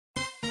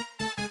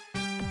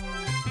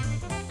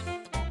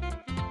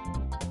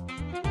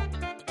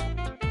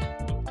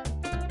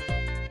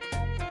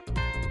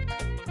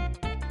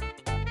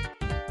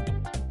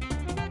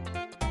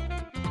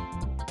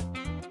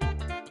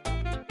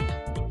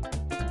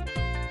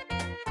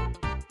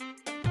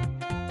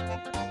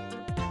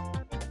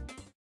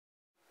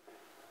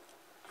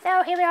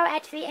So here we are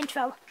at the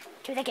intro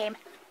to the game,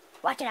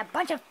 watching a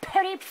bunch of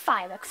pretty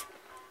fireworks.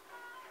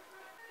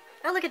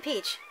 Oh, look at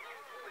Peach.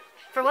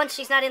 For once,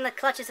 she's not in the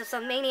clutches of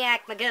some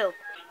maniac Magoo.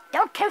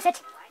 Don't curse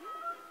it!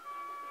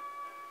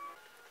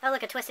 Oh,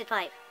 look, a twisted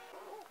pipe.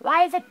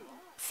 Why is it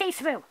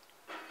see-through?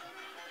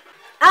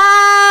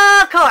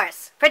 Of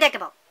course!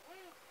 Predictable.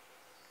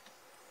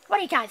 What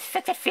are you guys,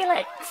 fix-it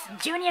feelers,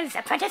 juniors,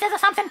 apprentices or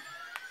something?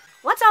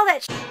 What's all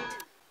that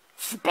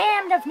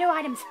Spammed of new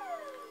items.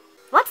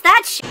 What's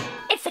that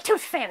It's the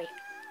Tooth Fairy.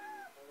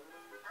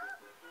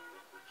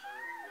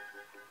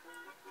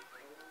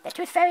 The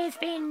Tooth Fairy is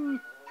being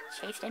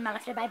chased and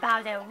molested by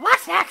Bowser.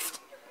 What's next?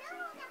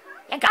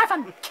 You got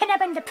from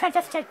kidnapping the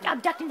princess to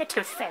abducting the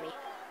Tooth Fairy.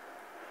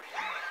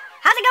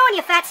 How's it going,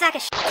 you fat sack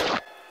of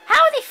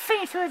How are they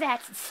fitting through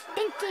that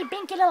stinky,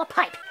 binky little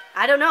pipe?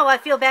 I don't know, I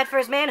feel bad for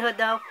his manhood,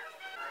 though.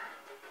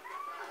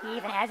 He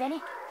even has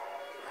any?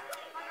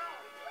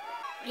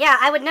 Yeah,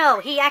 I would know.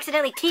 He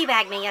accidentally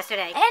teabagged me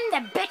yesterday. And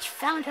the bitch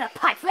fell into the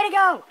pipe. Way to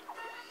go!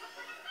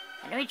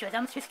 And Luigi was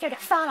almost too scared to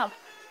follow.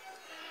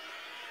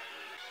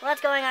 What's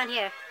going on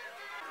here?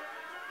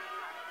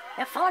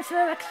 They're falling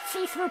through a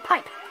see-through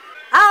pipe.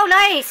 Oh,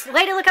 nice!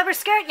 Way to look up her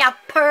skirt, you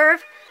perv!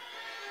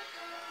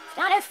 It's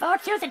not his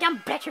fault. She was a dumb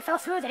bitch who fell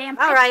through the damn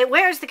pipe. Alright,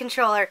 where's the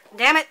controller?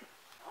 Damn it!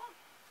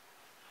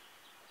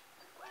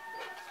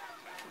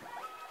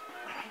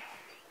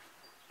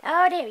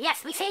 Oh dear,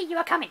 yes, we see you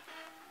are coming.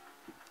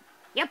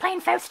 You're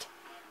playing first.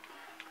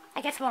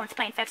 I guess Warren's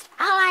playing first.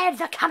 I'll add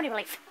the comedy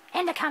relief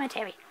and the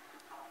commentary.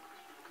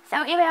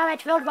 So here we are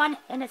at World 1,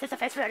 and this is the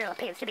first world it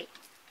appears to be.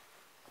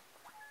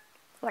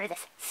 What is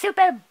this?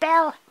 Super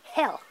Bell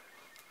Hill.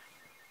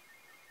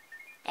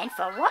 And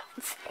for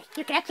once,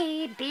 you can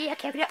actually be a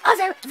character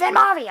other than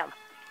Mario.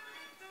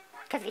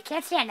 Because we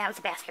can't stand those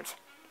bastards.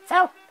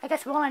 So, I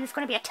guess Warren is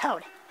going to be a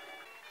Toad.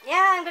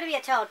 Yeah, I'm gonna be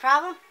a Toad.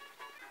 Problem?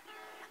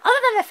 Other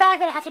than the fact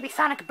that it has to be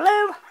Sonic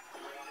Blue,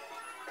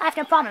 I have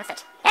no problem with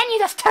it. And you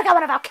just took out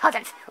one of our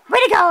cousins. Way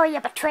to go, you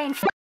betraying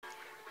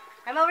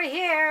I'm over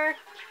here.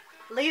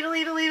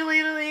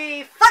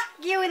 Lee. Fuck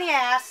you in the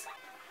ass.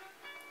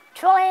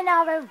 Trolling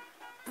our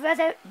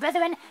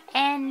brethren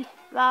and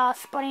while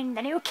sporting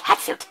the new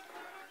catsuit.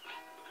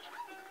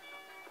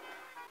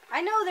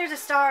 I know there's a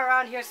star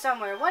around here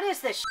somewhere. What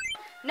is this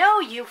No,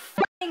 you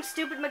f***ing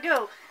stupid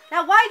Magoo.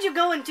 Now why'd you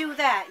go and do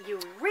that, you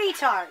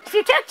retard? If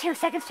you took 2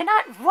 seconds to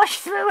not rush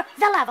through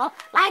the level,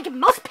 like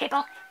most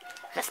people,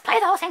 just play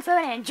the whole thing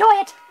through and enjoy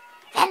it,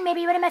 then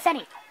maybe you wouldn't miss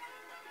any.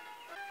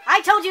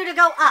 I told you to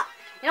go up.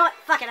 You know what?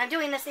 Fuck it, I'm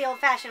doing this the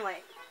old-fashioned way.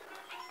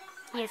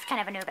 He is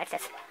kind of a noob at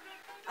this.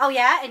 Oh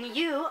yeah, and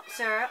you,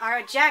 sir, are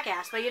a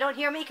jackass, but you don't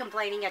hear me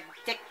complaining, you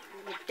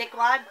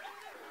dickwad.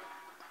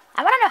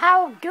 I want to know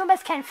how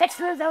Goombas can fit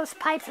through those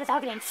pipes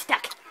without getting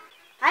stuck.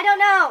 I don't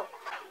know.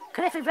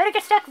 Because if we were to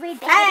get stuck,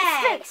 we'd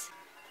Thanks.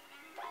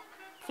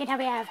 Seeing how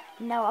we have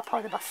no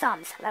opposable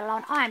thumbs, let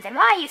alone arms, and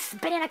why are you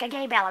spinning like a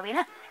gay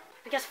ballerina?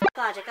 Because f***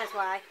 logic, that's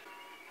why.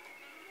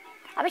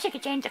 I wish you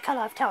could change the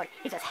color of Toad.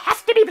 He just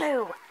has to be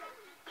blue.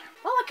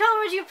 What color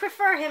would you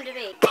prefer him to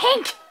be?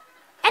 Pink!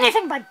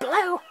 Anything but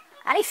blue.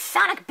 At least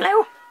Sonic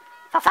Blue.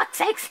 For fuck's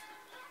sakes.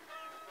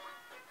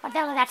 What the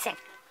hell did that sing?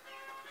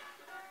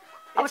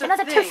 Oh, it's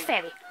another Tooth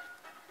Fairy.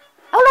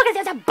 Oh, look,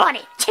 there's a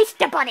bunny. Chase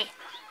the bunny.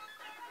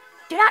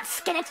 Do not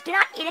skin it. Do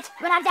not eat it.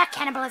 We're not that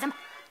cannibalism.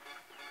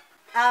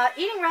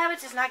 Eating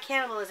rabbits is not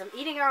cannibalism.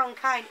 Eating our own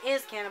kind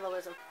is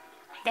cannibalism.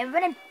 Then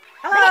wouldn't...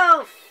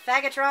 Hello,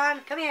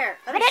 Faggotron. Come here.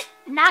 Wouldn't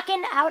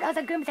knocking out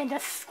other Goombas and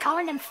just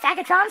calling them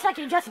Faggotrons like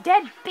you just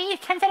did be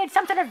considered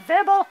some sort of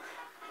verbal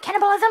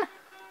cannibalism?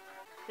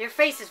 Your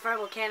face is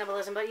verbal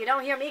cannibalism, but you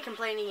don't hear me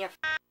complaining, you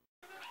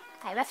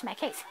I rest my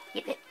case.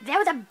 There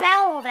was a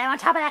bell over there on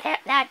top of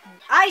that...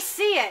 I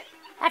see it!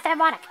 That's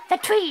ironic. The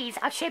trees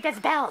are shaped as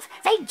bells.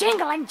 They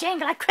jingle and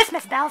jangle like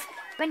Christmas bells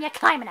when you're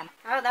climbing them.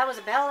 Oh, that was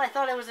a bell? I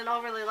thought it was an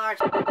overly large...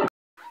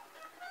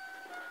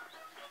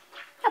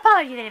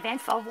 Apologies in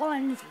advance for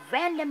Warren's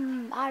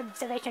random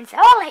observations.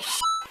 Holy sh**!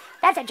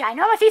 That's a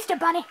ginormous Easter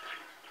bunny.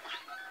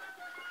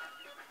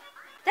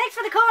 Thanks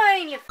for the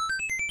coin, you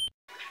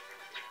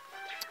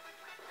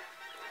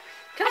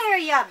Come here,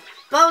 you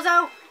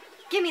bozo!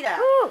 Give me that!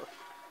 Ooh!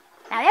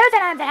 Now there's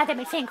an item that hasn't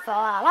been seen for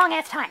a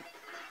long-ass time.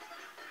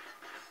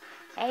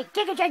 A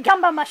Giga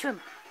Gumbo mushroom.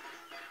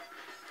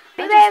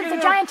 Beware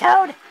the giant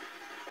toad!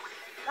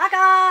 Fuck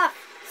off!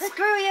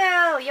 Screw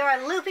you! You're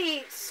a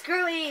loopy,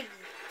 screwy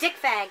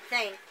dickfag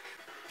thing.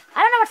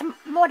 I don't know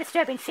what's more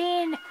disturbing,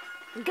 seeing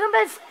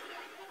Goombas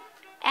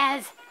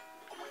as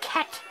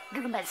cat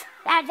Goombas.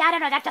 I don't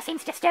know, that just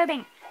seems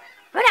disturbing.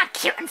 We're not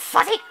cute and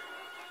fuzzy.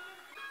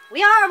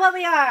 We are what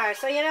we are,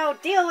 so you know,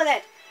 deal with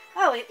it.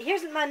 Oh,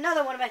 here's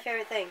another one of my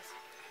favorite things.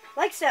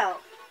 Like so.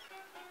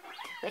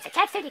 With a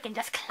catsuit, you can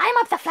just climb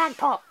up the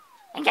flagpole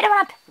and get it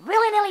up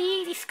willy-nilly,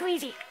 easy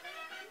squeezy.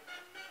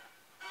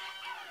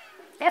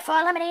 Therefore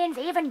eliminating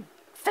the even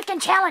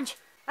frickin' challenge.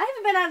 I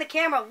haven't been on the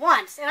camera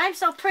once, and I'm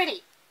so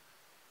pretty.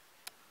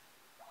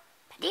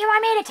 Do you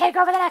want me to take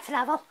over the next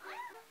level?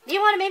 Do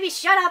you want to maybe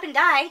shut up and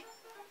die?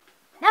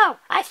 No,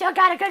 I still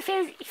got a good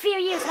few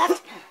years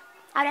left.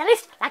 I'd at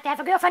least like to have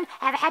a girlfriend,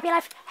 have a happy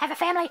life, have a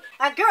family.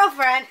 A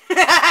girlfriend?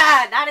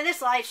 Not in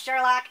this life,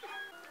 Sherlock.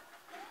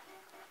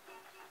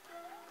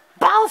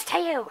 Balls to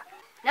you.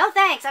 No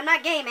thanks, I'm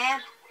not gay, man.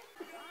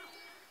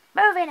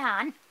 Moving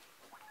on.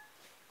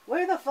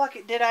 Where the fuck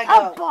did I go?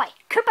 Oh boy,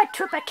 Koopa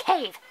Troopa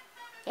Cave.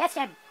 You have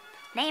to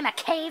name a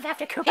cave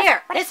after Koopa.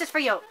 Here, this is for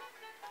you.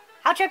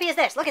 How trippy is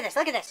this? Look at this,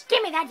 look at this.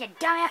 Give me that, you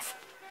dumbass.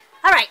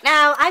 Alright,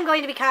 now I'm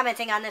going to be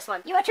commenting on this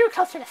one. You are too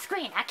close to the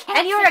screen. I can't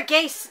And you're a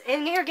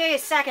gay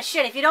sack of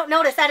shit if you don't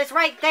notice that it's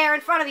right there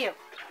in front of you.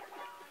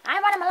 I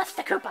want to molest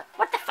the Koopa.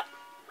 What the fuck?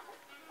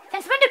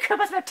 Since when do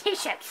Koopas wear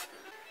t-shirts?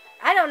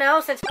 I don't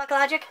know, since fuck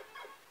logic.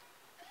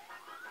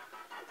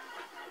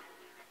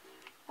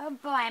 Oh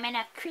boy, I'm in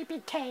a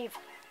creepy cave.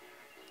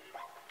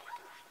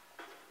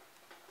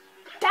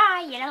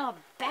 Die, you little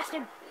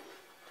bastard.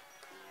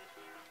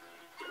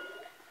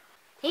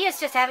 He is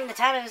just having the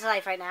time of his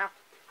life right now.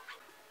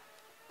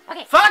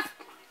 Okay. Fuck!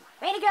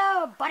 Way to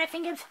go,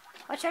 Butterfingers.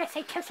 Or should I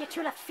say kiss your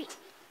two left feet.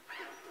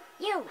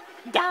 You,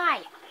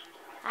 die.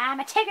 I'm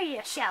a tiger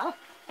your shell,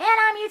 and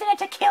I'm using it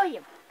to kill you.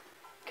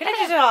 Can I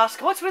just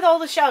ask, what's with all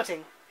the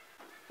shouting?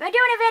 We're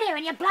doing a video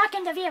and you're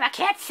blocking the view. I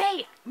can't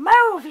see.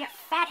 Move, you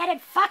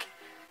fat-headed fuck.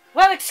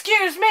 Well,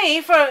 excuse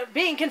me for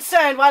being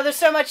concerned while there's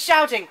so much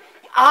shouting.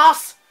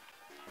 Ass!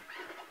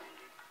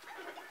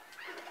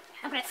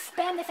 I'm gonna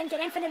spam this and get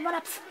infinite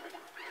one-ups.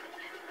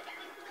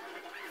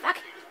 Fuck.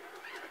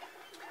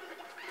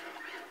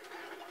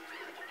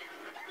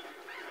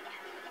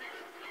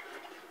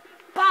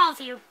 Balls,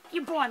 you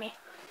bore me.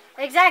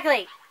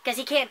 Exactly, because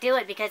he can't do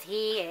it because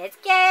he is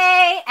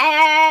gay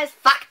as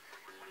fuck.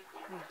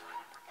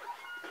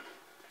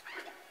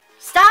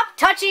 Stop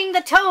touching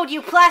the toad,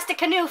 you plastic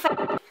canoe.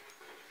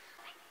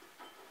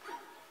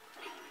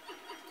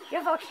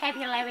 Your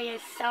vocabulary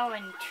is so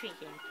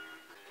intriguing.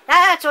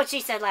 That's what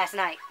she said last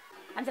night.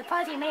 I'm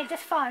surprised you made it this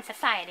far in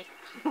society.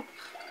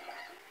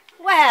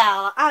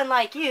 Well,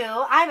 unlike you,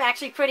 I'm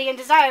actually pretty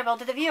undesirable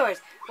to the viewers.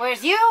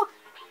 Whereas you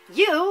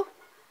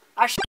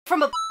are shit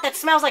from a that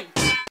smells like.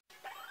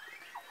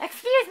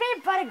 Excuse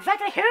me, but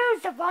exactly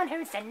who's the one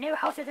who's the new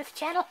host of this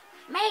channel?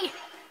 Me.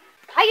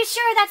 Are you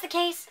sure that's the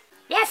case?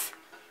 Yes.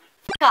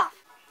 Fuck off.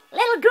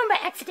 Little Goomba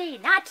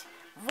XD, not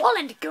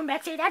Wooland Goomba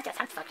XD. That just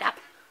sounds fucked up.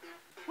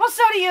 Well,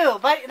 so do you,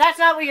 but that's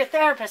not what your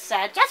therapist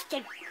said. Just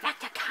get back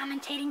to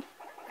commentating.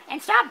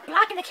 And stop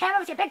blocking the camera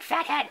with your big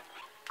fat head.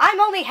 I'm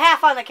only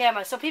half on the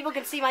camera, so people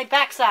can see my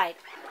backside.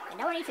 And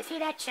no one needs to see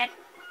that shit.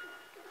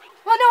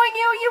 Well, knowing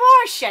you, you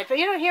are shit, but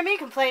you don't hear me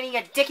complaining,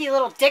 you dicky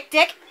little dick.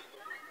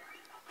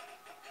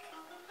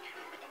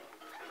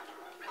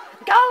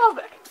 Go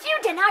over. You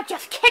did not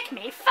just kick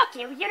me. Fuck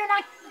you. You do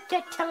not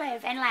get to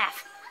live and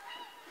laugh.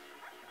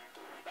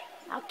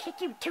 I'll kick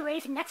you 2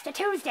 ways next to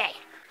Tuesday.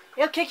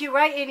 He'll kick you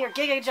right in your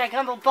giga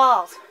gigumble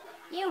balls.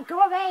 You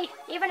go away.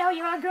 Even though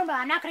you're a Goomba,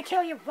 I'm not gonna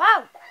kill you.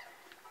 Whoa.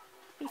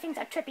 These things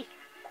are trippy.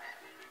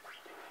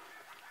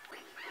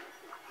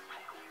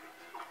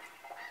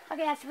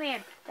 Okay, that's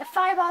weird. The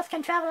fireballs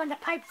can travel in the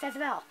pipes as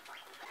well.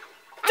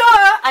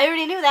 Duh! I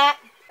already knew that.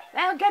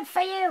 Well, good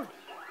for you.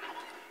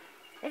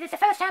 This is the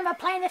first time I'm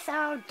playing this,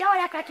 so don't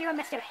act like you're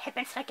Mr. Hip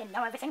and Slick and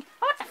know everything.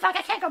 Oh, what the fuck?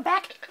 I can't go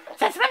back.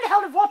 Since when the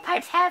hell do warp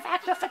pipes have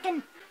actual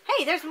fucking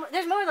Hey, there's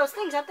more of those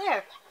things up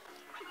there.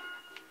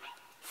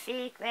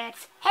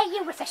 secrets? Hey,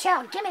 you with the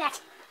shell, give me that.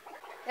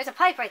 There's a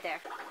pipe right there.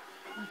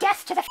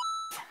 Death to the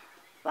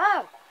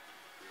Whoa.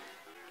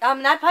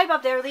 That pipe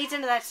up there leads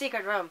into that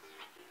secret room.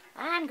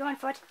 I'm going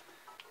for it.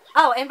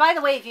 Oh, and by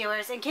the way,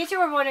 viewers, in case you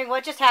were wondering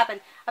what just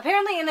happened,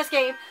 apparently in this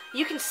game,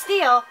 you can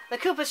steal the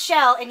Koopa's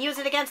shell and use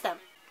it against them.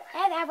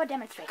 And I will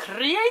demonstrate.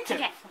 Creative!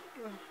 Okay.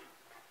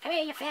 Come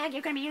here, you fag.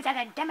 You're going to be used as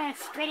a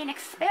demonstrating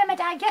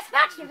experiment. I guess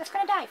not. You're just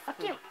going to die.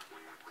 Fuck you.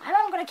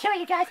 I'm going to kill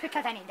you guys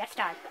because I need that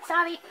star.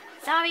 Sorry.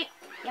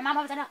 Your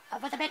mama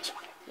was a bitch.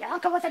 Your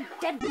uncle was a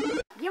dead.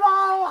 You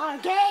all are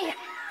gay.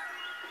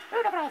 Ooh,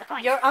 look at all the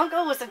coins. Your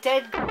uncle was a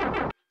dead.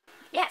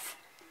 Yes.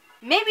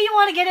 Maybe you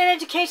want to get an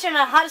education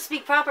on how to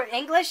speak proper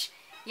English,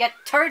 you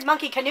turd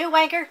monkey canoe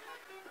wanker?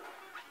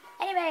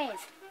 Anyways.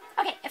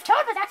 Okay, if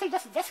Toad was actually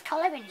just this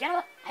color in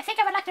general, I think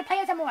I would like to play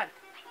as a morgue.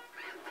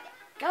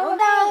 Go Well, away.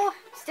 no.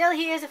 Still,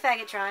 he is a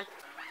faggotron.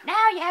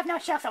 Now you have no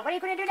shell, so what are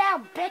you going to do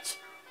now, bitch?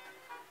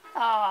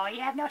 Oh,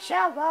 you have no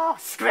shell? Well,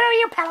 screw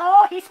you,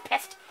 Pello. He's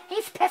pissed.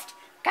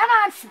 Come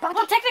on, Spunky.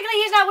 Well,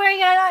 technically, he's not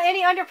wearing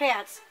any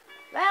underpants.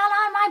 Well,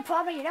 not my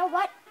problem. You know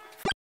what?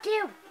 F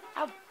you.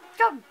 I'll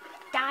go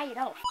die, you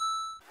know.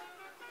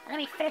 Let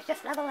me finish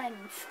this level and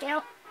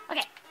skill.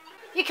 Okay.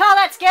 You call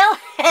that skill?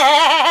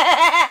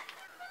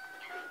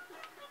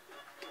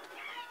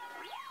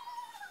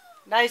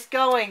 Nice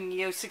going,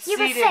 you You succeeded.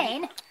 were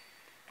saying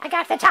I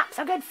got to the top,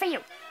 so good for you.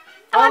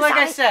 Oh, I'm like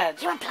I sorry.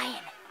 said. You weren't playing.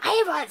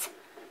 I was.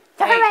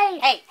 So Hey.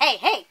 hooray.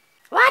 Hey.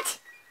 What?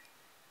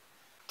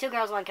 2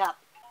 girls, 1 cup.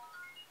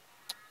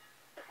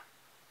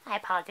 I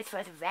apologize for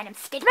those random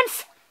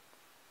statements.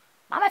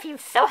 Mama, if you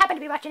so happen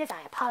to be watching this,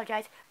 I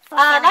apologize for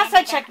Last I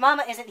saying checked,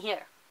 Mama isn't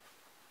here.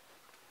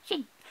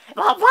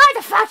 Well, why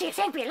the fuck do you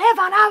think we live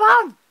on our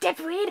own,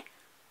 dipweed?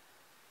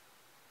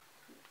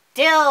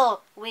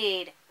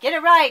 Dillweed. Get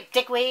it right,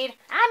 dickweed.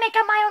 I make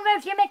up my own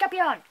rules, you make up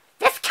your own.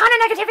 This kind of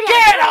negativity...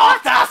 Get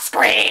off the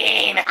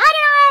screen! I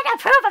do not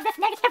approve of this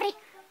negativity.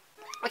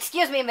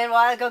 Excuse me a minute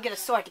while I go get a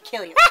sword to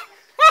kill you.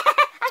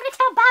 I'm gonna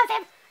tell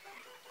Bowser.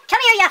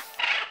 Come here, you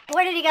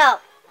Where did he go?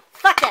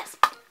 Fuck this.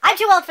 I'm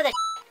too old for this.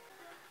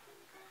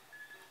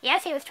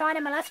 Yes, he was trying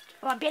to molest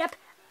or beat up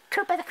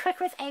Koopa the Crick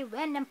with a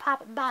random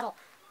pop bottle.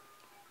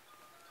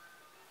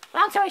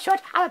 Long story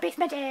short, our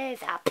basement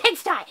is a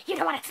pigsty. You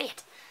don't want to see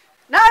it.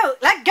 No,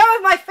 let go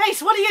of my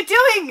face. What are you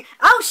doing?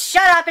 Oh,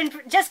 shut up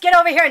and just get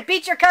over here and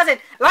beat your cousin.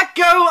 Let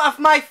go of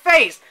my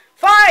face!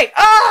 Fine!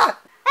 Ah!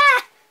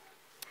 Ah!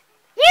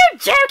 You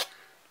jerk!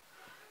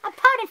 I'm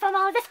parting from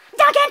all of this.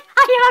 Duncan,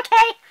 are you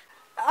okay?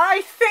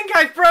 I think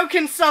I've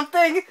broken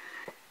something.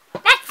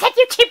 That's it,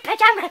 you cheap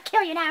bitch. I'm gonna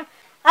kill you now.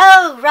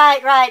 Oh,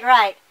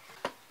 right.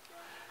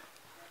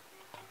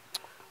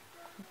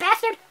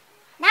 Bastard.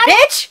 Now...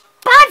 Bitch!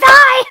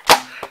 Bye-bye!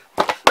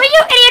 Will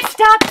you idiots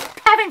stop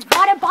having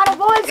water bottle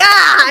wars?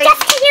 God!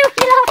 Just you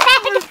little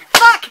fag!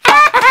 Fuck!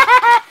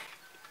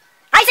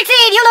 I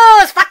succeed, you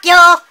lose! Fuck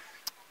you!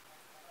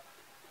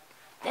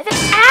 This is...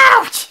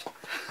 Ouch!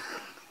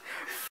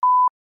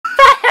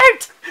 That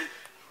hurt!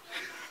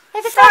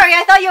 Sorry,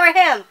 I thought you were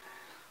him.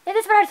 This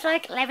is what it's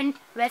like living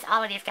with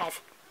all of these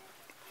guys.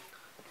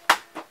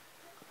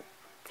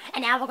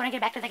 And now we're gonna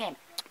get back to the game.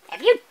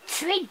 If you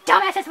three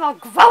dumbasses will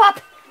grow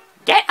up,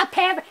 get a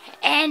pair,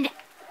 and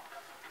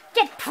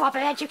get proper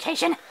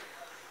education.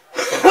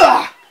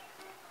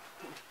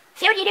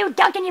 See what you do,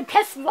 Duncan? You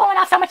piss rolling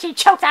off so much you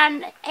choked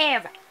on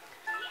air. But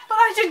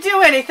I didn't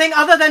do anything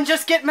other than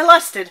just get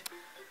molested.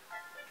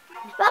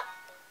 Well,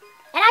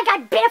 and I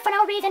got beat up for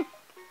no reason.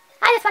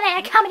 I just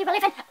wanted a comedy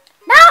relief and...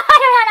 No,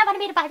 I don't want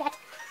me to buy that.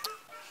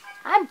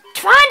 I'm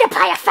trying to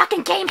play a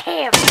fucking game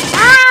here.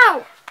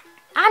 Ow!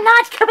 I'm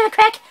not Koopa the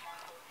Crick.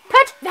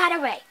 Put that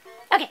away.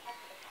 Okay,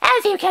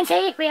 as you can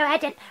see, we are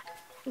at an...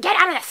 Get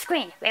out of the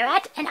screen. We're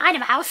at an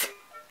item house.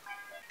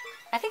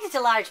 I think it's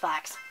a large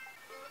box.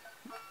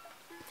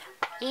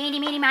 Eeny,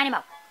 meeny, miny,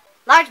 mo.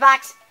 Large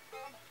box.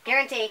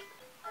 Guarantee.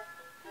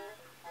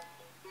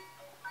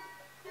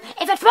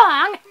 If it's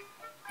wrong,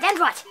 then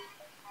what?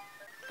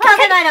 Well,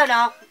 then I don't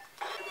know.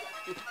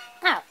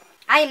 Oh,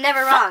 I am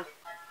never wrong.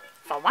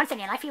 for once in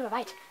your life you were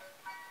right.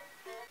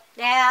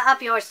 Yeah,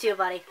 up yours too,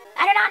 buddy.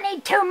 I do not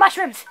need 2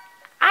 mushrooms.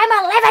 I'm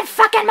a living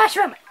fucking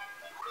mushroom.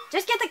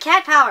 Just get the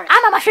cat powers.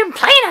 I'm a mushroom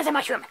playing as a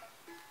mushroom.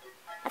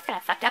 That's kind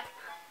of fucked up.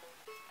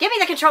 Give me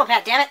the control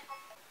pad, damn it.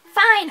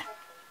 Fine.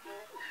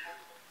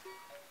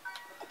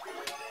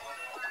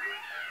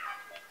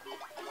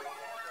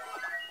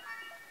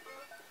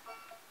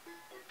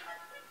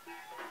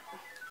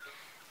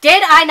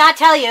 Did I not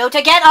tell you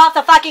to get off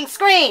the fucking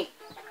screen?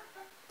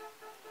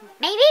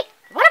 Maybe?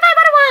 What if I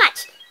want to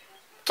watch?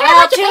 Can I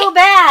Well, watch it? too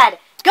bad.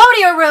 Go to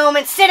your room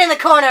and sit in the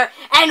corner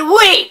and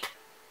weep.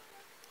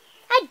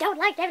 I don't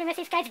like living with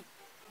these guys.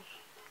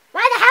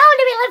 Why the hell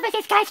do we live with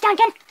these guys,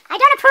 Duncan? I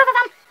don't approve of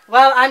them.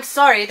 Well, I'm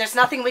sorry. There's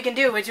nothing we can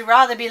do. Would you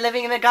rather be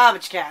living in a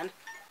garbage can?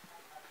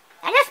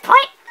 At this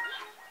point,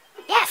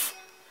 yes.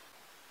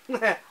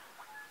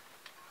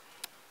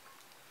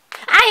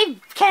 I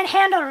can't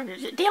handle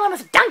dealing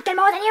with Duncan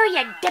more than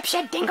you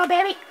dipshit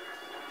dingleberry.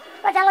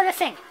 What the hell is this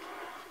thing?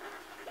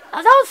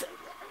 Are those...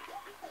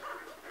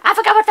 I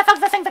forgot what the fuck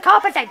the things are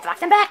called, but they brought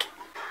them back.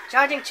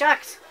 Charging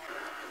chucks.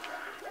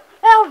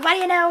 Well, what do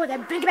you know? They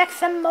bring back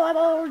some more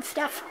old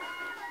stuff.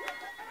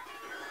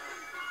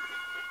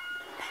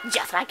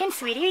 Just like in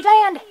Sweetie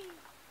Land.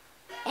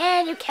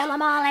 And you kill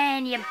them all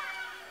and you...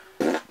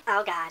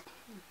 Oh, God.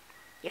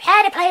 You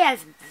had to play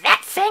as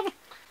that thing?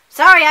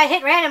 Sorry, I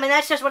hit random and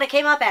that's just what it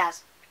came up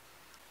as.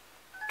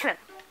 True.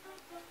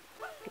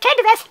 You can't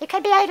do this. You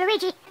could be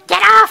Luigi.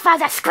 Get off of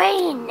the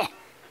screen!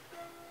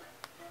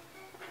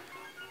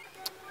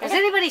 Has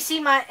anybody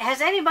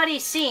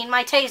seen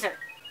my taser?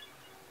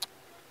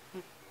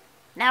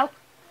 No.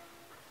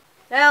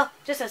 Well,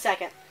 just a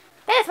second.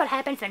 This is what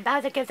happens when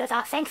Bowser gives us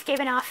our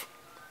Thanksgiving off.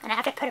 And I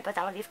have to put up with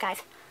all of these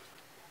guys.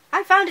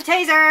 I found a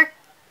taser.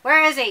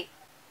 Where is he?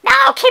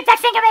 No, keep that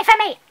thing away from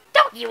me!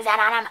 Don't use that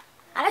on him.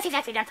 Unless he's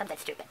actually done something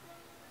stupid.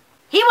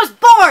 He was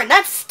born!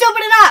 That's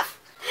stupid enough!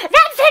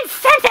 That's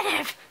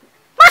insensitive!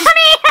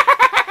 Mommy!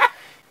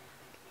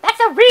 That's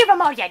a Reaver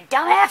mode, you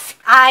dumbass!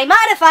 I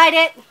modified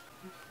it!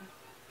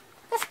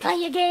 Let's play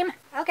your game.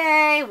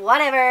 Okay,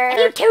 whatever.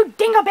 If you 2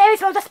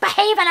 dingleberries will just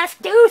behave and us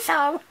do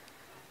so.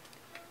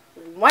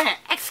 What?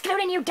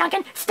 Excluding you,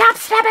 Duncan. Stop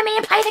slapping me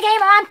and play the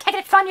game or I'm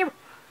taking it from you.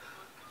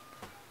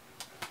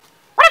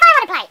 What if I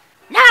want to play?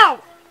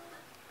 No!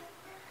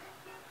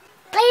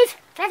 Please,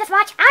 can I just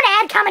watch? I want to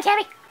add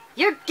commentary.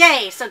 You're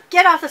gay, so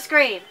get off the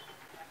screen.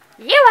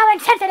 You are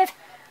insensitive.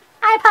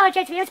 I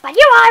apologize, viewers, but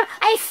you are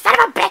a son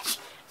of a bitch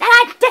that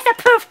I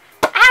disapprove.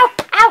 Ow!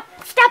 Ow!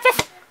 Stop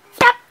this!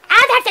 Stop!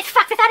 Ow, that's it!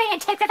 Fuck this out of here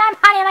and take this. I'm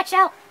hiding in my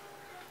shell.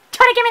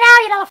 Try to get me now,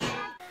 you know.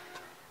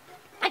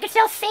 I can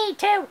still see,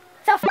 too.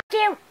 So fuck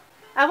you.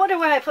 I wonder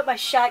where I put my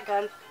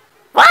shotgun.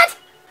 What?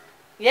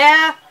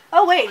 Yeah?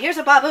 Oh wait, here's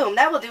a baboon.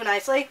 That will do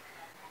nicely.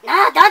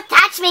 No, don't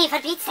touch me, for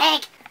Pete's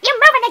sake. You're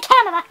moving the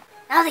camera.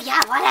 Oh,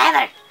 yeah,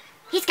 whatever.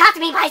 He's got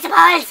me by the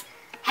balls.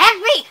 Help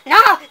me!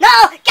 No,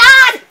 no,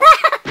 God!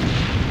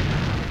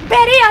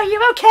 Betty, are you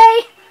okay?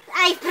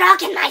 I've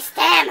broken my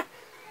stem.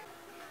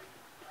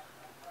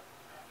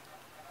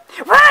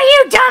 Well,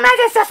 you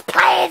dumbasses, just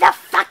play the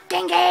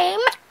fucking game.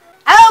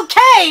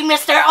 Okay,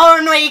 Mr.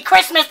 Ornery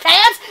Christmas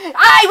Pants,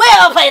 I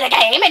will play the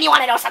game, and you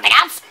want to know something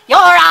else?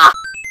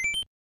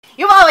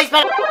 You've always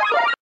been...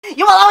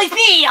 You will always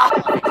be...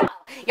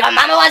 Your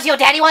mama was, your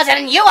daddy was,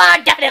 and you are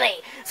definitely.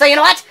 So you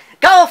know what?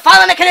 Go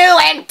fall in the canoe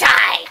and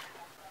die.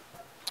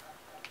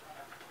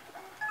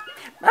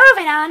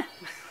 Moving on.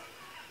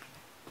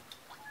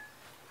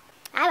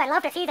 I would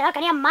love to see the look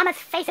on your mama's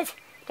faces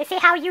to see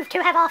how you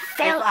two have all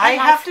failed. If I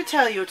have to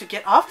tell you to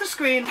get off the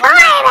screen...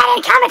 I'm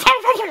in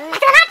commentary for you,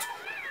 listen or not?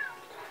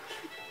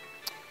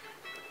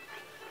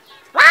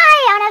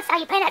 Why on earth are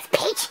you playing as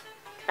Peach?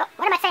 Oh,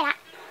 what am I saying?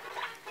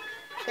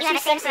 You have a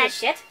thing for this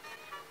shit.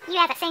 You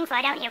have a thing for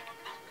it, don't you?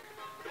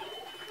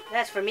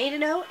 That's for me to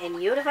know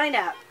and you to find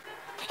out.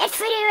 It's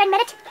free to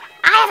admit it.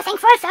 I have a thing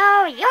for it,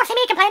 so you won't see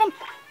me complaining.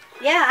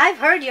 Yeah, I've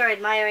heard you're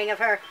admiring of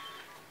her.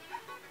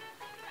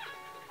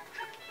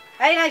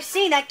 And I've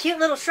seen that cute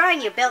little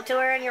shrine you built to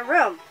her in your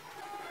room.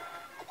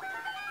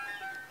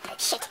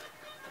 Shit.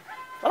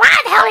 Well, why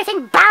the hell do you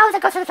think Bowser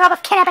goes to the trouble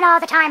of kidnapping all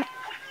the time?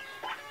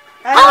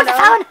 I Hold don't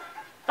the know. phone!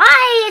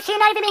 Why is she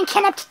not even being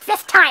kidnapped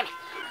this time?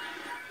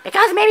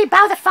 Because maybe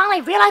Bowser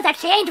finally realized that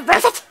she ain't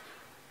worth it?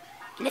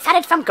 And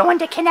decided from going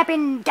to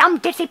kidnapping dumb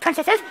ditzy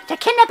princesses to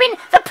kidnapping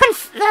the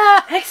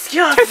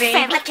Excuse Tooth me.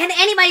 Fairy. But can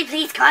anybody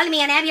please call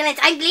me an ambulance?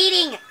 I'm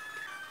bleeding.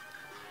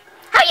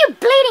 How are you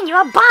bleeding?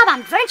 You're a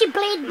bob-omb. Weren't you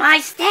bleeding? My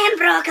stem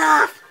broke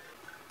off.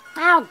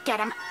 I'll get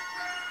him.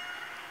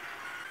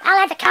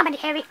 I'll add the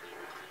commentary.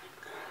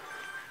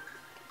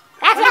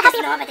 That's Why not does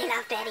happy. nobody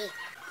love Betty?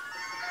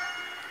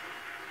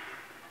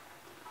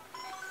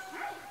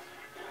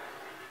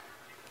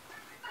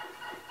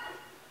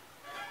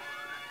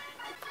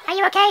 Are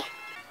you okay?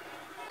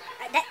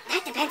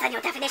 That depends on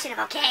your definition of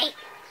okay.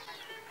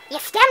 Your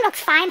stem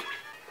looks fine.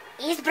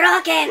 He's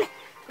broken.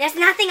 There's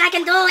nothing I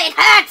can do. It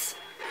hurts.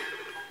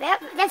 Well,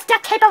 there's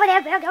duct tape over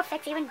there. We'll go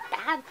fix you and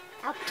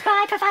I'll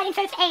try providing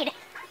first aid.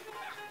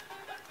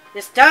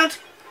 Just don't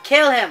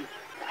kill him.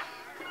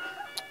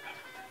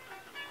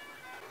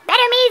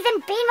 Better me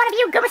than being one of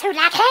you Goombas who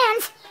lack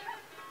hands.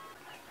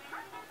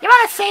 You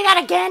want to say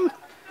that again?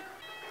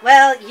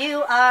 Well,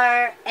 you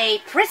are a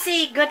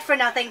prissy,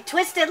 good-for-nothing,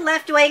 twisted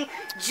left-wing,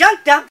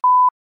 junked up.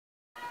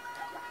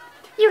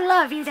 You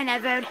love using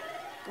that word.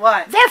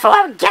 What?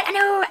 Therefore, get a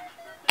new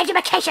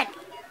education.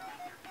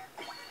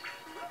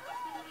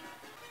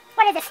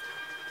 What is this?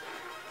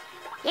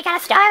 You got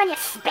a star and you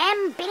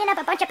spam beating up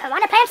a bunch of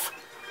piranha plants?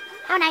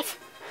 How nice.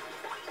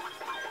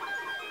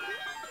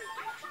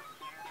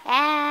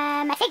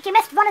 I think you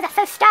missed one of the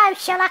first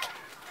stars, Sherlock.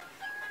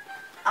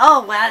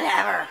 Oh,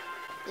 whatever.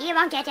 You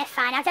won't get to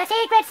find out the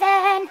secrets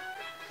then.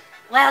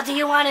 Well, do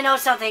you want to know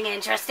something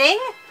interesting?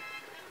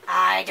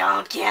 I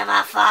don't give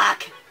a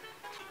fuck.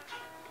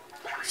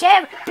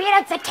 Sure, being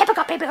like the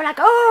typical people who are like,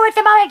 oh, it's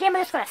a Mario game, we're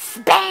just gonna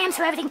spam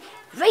through everything,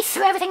 race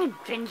through everything,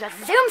 and just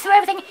zoom through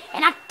everything,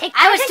 and not take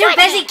I time was to too enjoy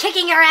the busy game.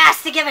 kicking your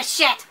ass to give a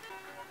shit.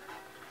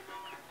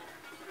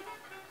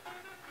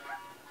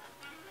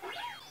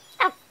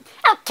 Oh,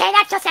 okay,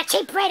 that's just a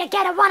cheap way to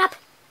get a one-up.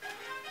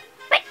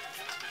 Wait,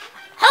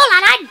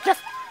 hold on,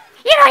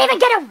 you don't even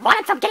get a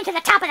one-up from getting to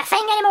the top of the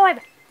thing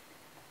anymore.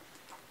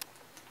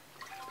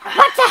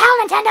 What the hell,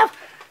 Nintendo?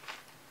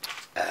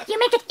 You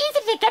make it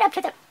easy to get up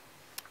to the...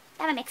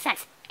 That would make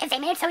sense. If they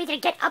made it so easy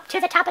to get up to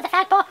the top of the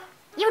fat ball,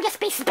 you would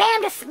just be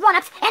spammed with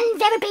one-ups, and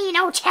there would be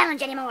no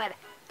challenge anymore.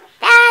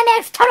 That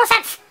makes total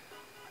sense.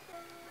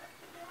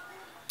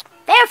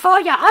 Therefore,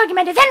 your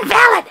argument is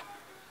invalid.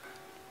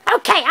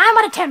 Okay, I'm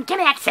on a turn. Give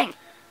me that thing.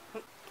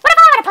 What if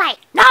I want to play?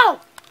 No.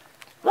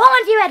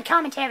 Roland, you had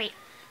commentary.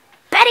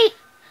 Betty,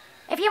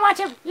 if you want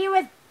to,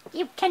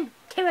 you can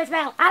too as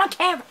well. I don't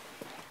care.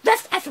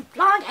 Just as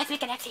long as we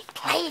can actually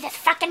play this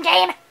fucking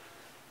game.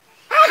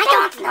 I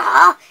don't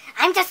know.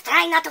 I'm just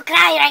trying not to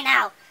cry right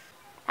now.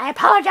 I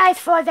apologize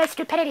for the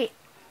stupidity.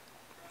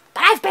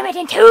 But I've been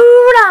waiting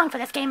too long for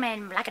this game,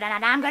 and like it or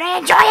not, I'm gonna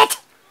enjoy it.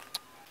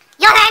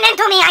 You ran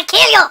into me. I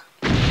kill you.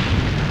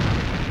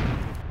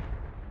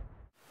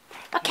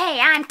 Okay,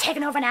 I'm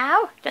taking over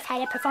now. Just had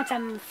to perform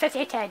some first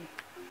aid to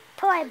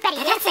poor Betty.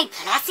 Did it say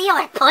Plessy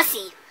or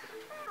Pussy?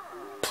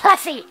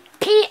 Plessy.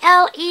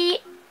 Plessse,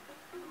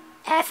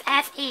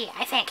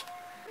 I think.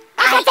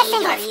 I Look at this you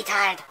thing.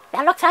 retard.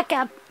 That looks like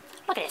a...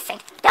 Look at this thing.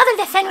 Doesn't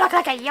this thing look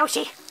like a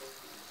Yoshi?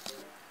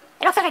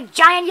 It looks like a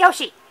giant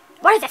Yoshi.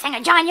 What is this thing,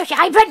 a giant Yoshi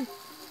hybrid?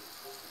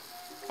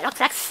 It looks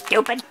like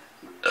stupid.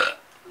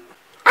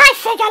 I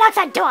think it looks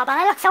adorable.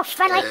 It looks so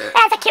friendly. It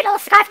has a cute little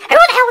scarf. Who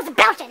the hell was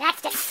belching?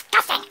 That's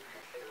disgusting.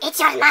 It's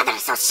your mother,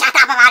 so shut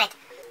up about it.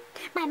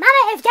 My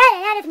mama is dead,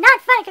 and that is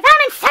not funny, because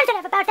I'm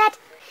insensitive about that.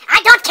 I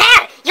don't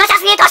care. You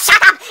just need to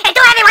shut up and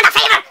do everyone a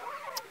favor.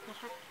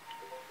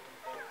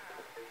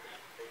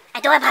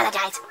 I do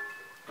apologize.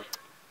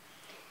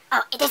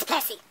 Oh, it is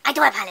Plessy. I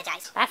do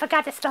apologize. I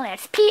forgot the spelling.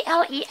 It's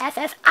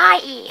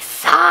Plessie.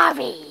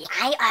 Sorry.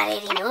 I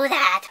already knew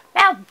that.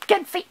 Well,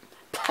 good for you.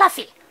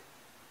 Plessy.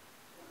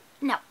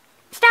 No.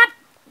 Stop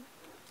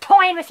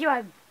toying with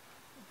your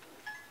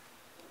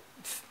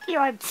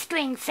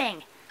string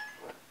thing.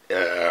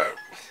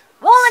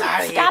 Wallen,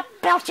 Sorry. stop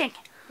belching.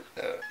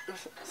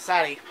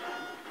 Sorry.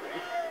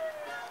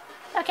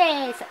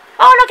 Okay, so...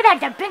 Oh, look at that!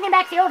 They're bringing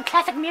back the old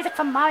classic music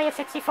from Mario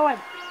 64.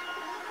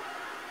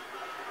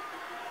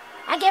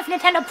 I give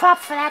Nintendo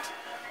props for that.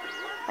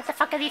 What the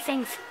fuck are these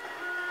things?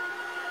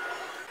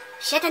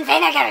 Shit and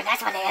vinegar,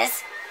 that's what it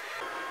is.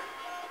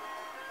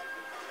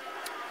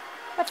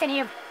 What's in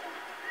here?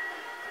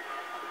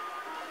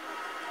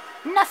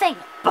 Nothing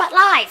but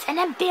lies and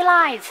empty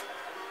lies.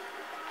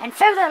 And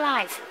further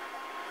lies.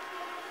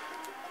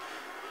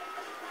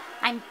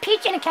 I'm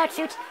Peach in a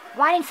catsuit,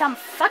 riding some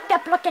fucked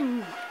up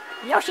looking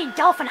Yoshi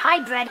Dolphin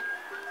hybrid.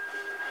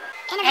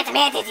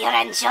 Admit it, you're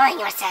enjoying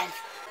yourself.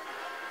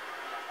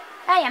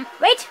 I am.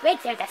 Wait,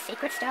 there's a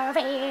secret star over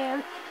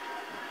here.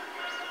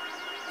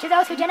 To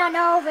those who do not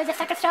know, there's a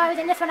secret star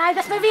in this one. I'll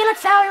just reveal it,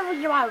 so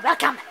you are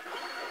welcome.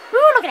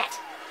 Ooh, look at that.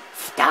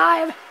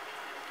 Star.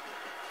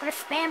 What a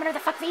spam, whatever the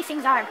fuck these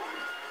things are.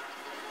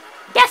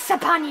 Death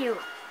upon you.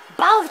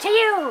 Balls to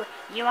you.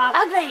 You are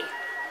ugly.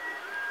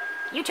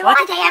 You two What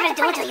are... did they ever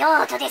do to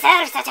you to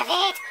deserve such a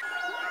fate?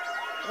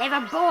 They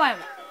were born.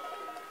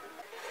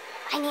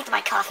 I need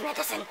my cough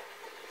medicine.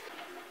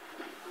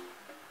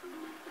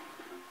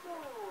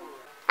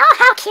 Oh,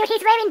 how cute.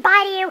 He's waving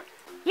bye to you.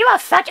 You are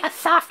such a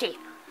softie.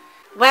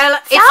 Well,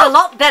 it's a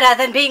lot better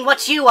than being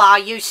what you are,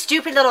 you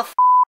stupid little f***.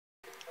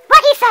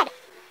 What he said?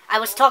 I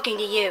was talking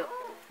to you.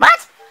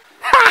 What?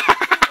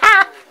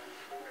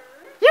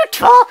 You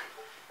troll.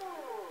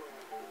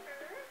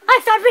 I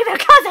thought we were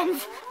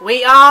cousins.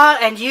 We are,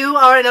 and you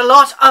are in a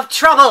lot of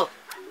trouble.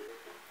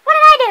 What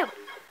did I do?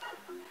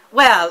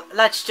 Well,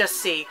 let's just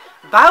see.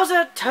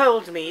 Bowser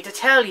told me to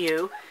tell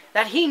you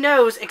that he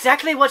knows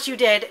exactly what you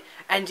did,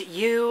 and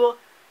you...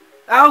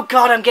 Oh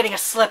god, I'm getting a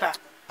slipper.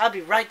 I'll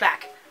be right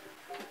back.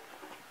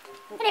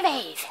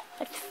 Anyways,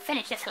 let's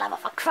finish this level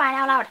for crying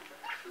out loud.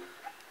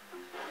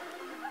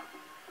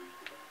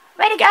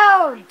 Way to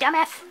go,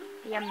 dumbass.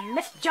 You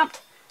misjumped.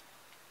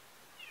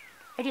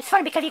 It is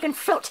funny because you can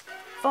float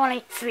for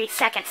only 3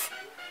 seconds.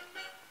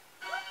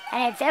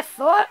 And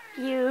therefore,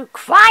 you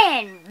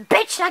crying,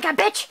 bitch like a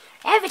bitch,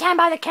 every time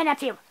Bowser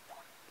kidnaps you.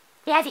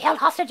 He has you held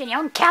hostage in your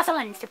own castle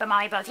in Super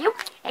Mario Bros. U,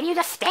 and you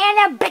just stand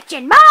there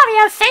bitching,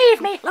 Mario, save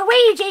me,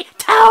 Luigi,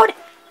 Toad,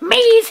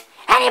 Mies,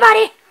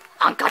 anybody,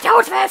 Uncle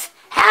Toad's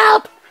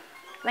help!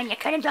 When you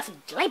couldn't just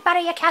leap out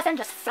of your castle and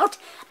just float.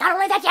 Not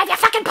only that, you have your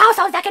fucking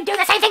posos that can do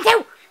the same thing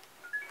too!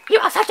 You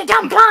are such a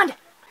dumb blonde!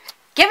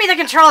 Give me the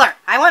controller.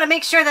 I want to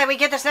make sure that we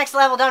get this next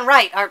level done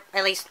right, or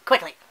at least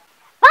quickly.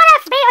 What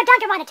if me or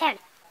Duncan want a turn?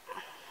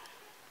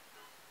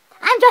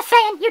 I'm just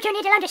saying, you two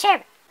need to learn to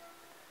share.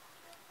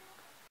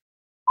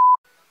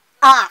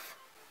 Off.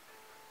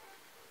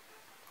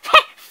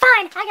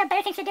 Fine, I got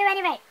better things to do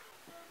anyway.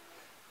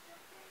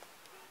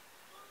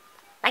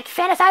 Like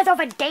fantasize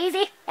over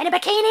Daisy in a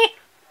bikini?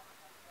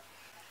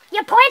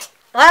 Your point?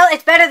 Well,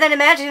 it's better than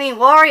imagining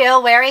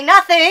Wario wearing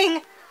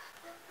nothing.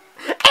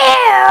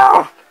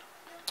 Ew!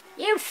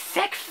 You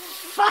sick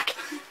fuck!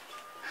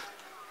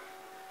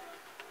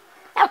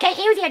 Okay,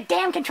 use your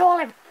damn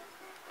controller.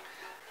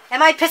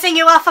 Am I pissing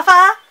you off,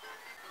 Fafa?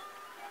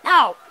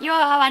 No, you're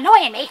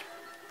annoying me.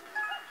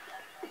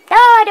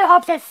 Oh, I do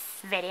hope this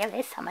video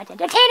is somewhat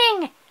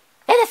entertaining.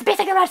 This is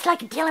basically what it's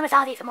like dealing with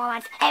all these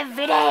morons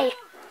every day.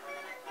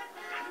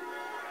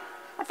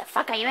 What the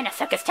fuck, are you in a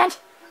circus tent?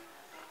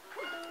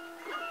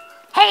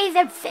 Hey,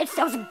 it's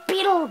those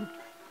beetle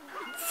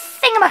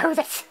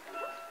thingamahoozits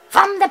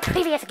from the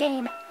previous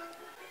game.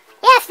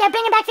 Yes, they're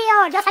bringing back the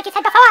old, just like you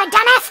said before,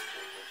 dumbass!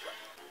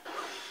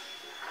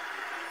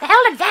 The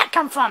hell did that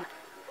come from?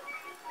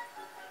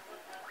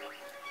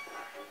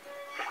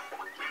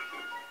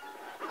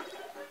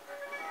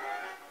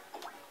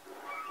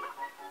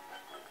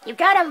 You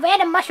got a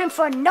random mushroom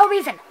for no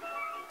reason.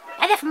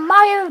 As if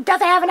Mario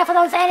doesn't have enough of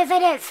those as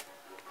it is.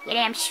 You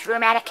damn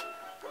shroom addict.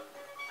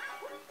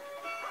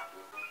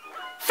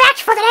 Fact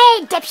for the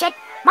day, dipshit.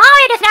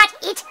 Mario does not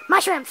eat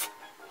mushrooms.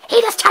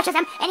 He just touches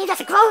them and he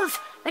just grows.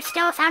 Which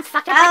still sounds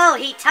fucked up. Oh,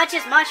 he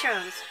touches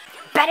mushrooms.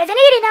 Better than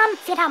eating them.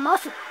 See how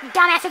most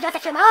dumbasses just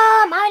assume,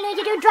 oh, Mario needs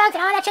to do drugs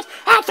and all that shit.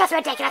 That's just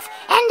ridiculous.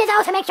 And to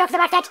those who make jokes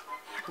about that,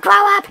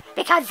 grow up.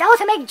 Because those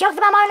who make jokes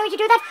about Mario need to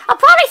do that are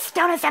probably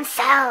stoners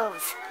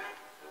themselves.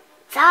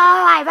 So,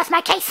 I rest my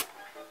case.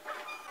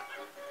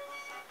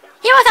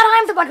 Here's that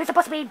I'm the one who's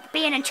supposed to be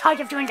being in charge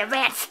of doing the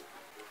rants.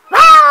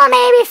 Well,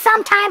 maybe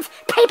sometimes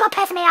people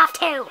piss me off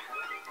too.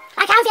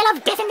 Like how you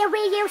love dissing the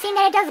Wii U, seeing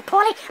that it does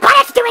poorly, but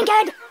it's doing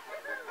good.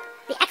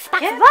 The Xbox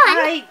Can One,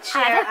 I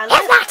share however,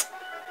 a is not.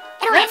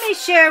 Let me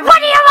share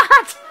What do you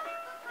want?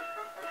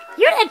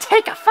 You didn't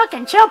take a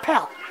fucking chill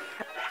pill.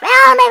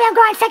 Well, maybe I'm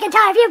growing sick and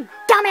tired of you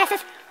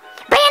dumbasses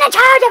being in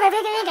charge of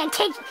everything and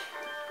teach...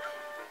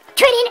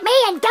 treating me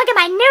and Doug and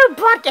my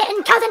newborn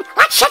cousin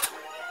like shit.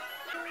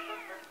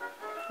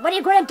 What are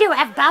you going to do,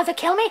 have Bowser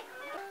kill me?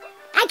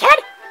 I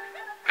could.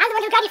 I'm the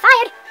one who got you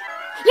fired.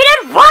 You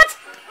did what?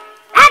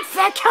 That's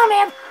it, come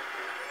here.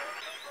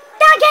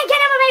 Don't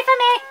get him away from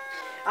me.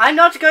 I'm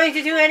not going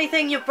to do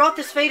anything. You brought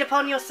this fate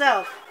upon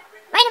yourself.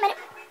 Wait a minute.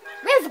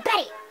 Where's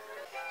Betty?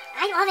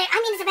 I'm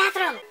in the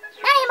bathroom.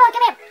 Not anymore,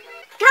 come here.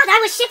 God, I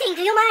was shitting.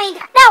 Do you mind?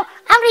 No,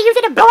 I'm going to use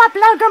it to blow up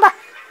Little Goomba.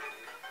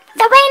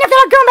 The reign of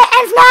Little Goomba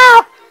ends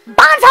now.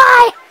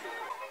 Bonsai!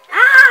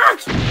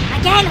 Ouch!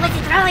 Again with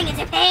the throwing is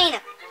a pain.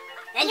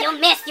 And you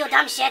missed, you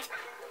dumb shit.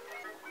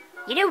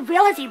 You do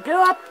realize you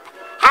blew up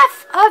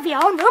half of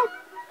your own room?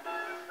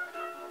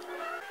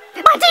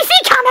 My DC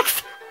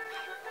Comics!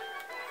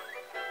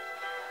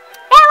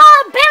 They're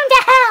all boomed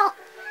to hell!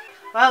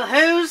 Well,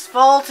 whose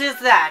fault is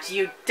that,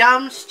 you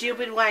dumb,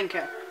 stupid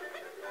wanker?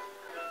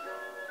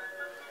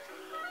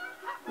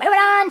 Moving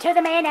on to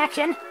the main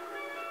action.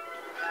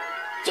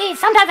 Geez,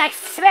 sometimes I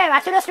swear I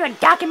should listen to a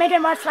documentary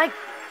on what it's like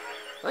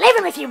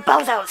living with you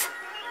bozos.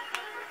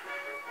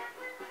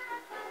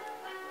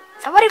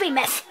 So what did we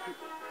miss?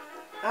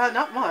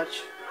 Not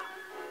much.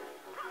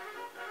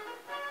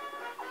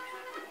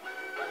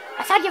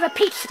 I thought you were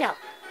Peach still.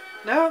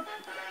 No.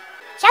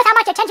 Shows how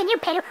much attention you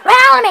pay to.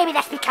 Well, maybe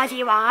that's because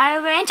you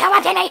are into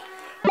a Disney.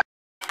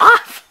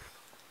 Off!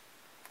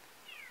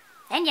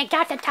 Then you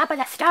got the top of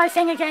the star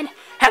thing again.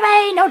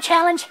 Hooray, no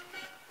challenge.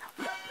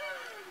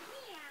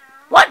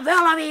 What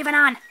world are we even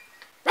on?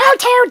 World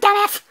 2,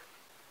 dumbass.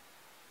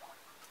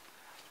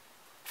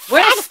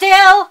 We're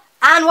still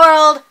on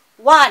World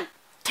 1.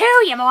 2,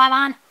 you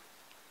moron.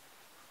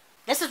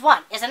 This is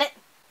 1, isn't it?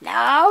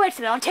 No, it's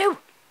World 2.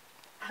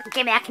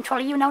 Give me that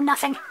controller, you know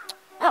nothing.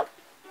 Oh.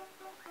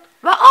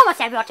 We're almost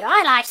at World 2,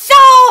 I lied. So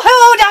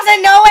who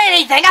doesn't know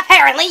anything?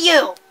 Apparently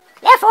you.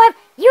 Therefore,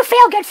 you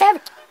feel good,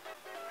 Sev.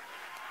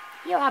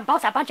 You are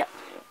both a bunch of...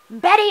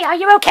 Betty, are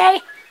you okay?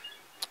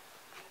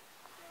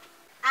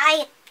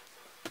 I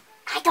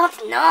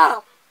don't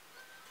know.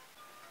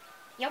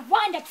 You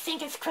wand that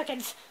sink is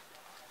crooked.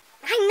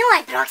 I know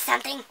I broke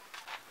something.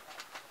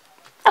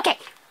 Okay,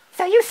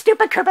 so you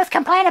stupid Koopas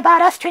complain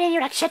about us treating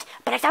you like shit,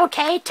 but it's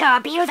okay to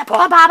abuse a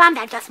poor Bob-omb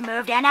that just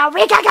moved in a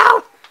week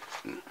ago?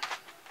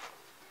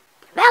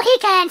 Well, he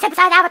can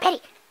sympathize our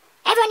pity.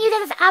 Everyone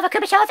uses our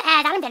Koopa shows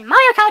as items in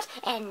Mario Kart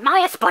and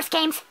Mario sports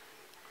games.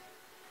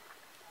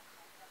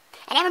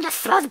 And everyone just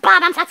throws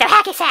Bob-ombs like their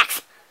hacky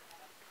sacks.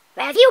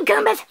 Whereas you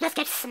Goombas just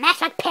get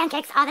smashed like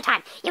pancakes all the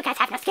time. You guys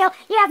have no skill,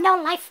 you have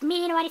no life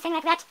meaning or anything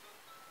like that.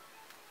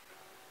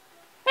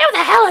 Where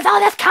the hell is all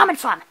this coming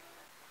from?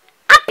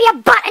 Up your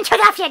butt and shut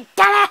off, you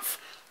dumbass!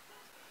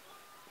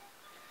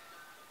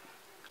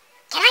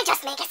 Can I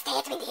just make a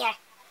statement here?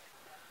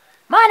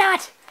 Why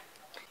not?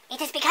 It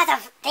is because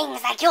of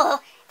things like you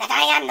that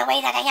I am the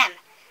way that I am.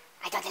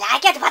 I don't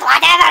like it, but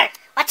whatever.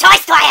 What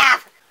choice do I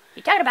have?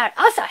 You're talking about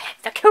us,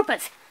 the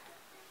Koopas.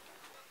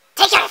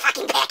 Take your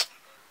fucking pick.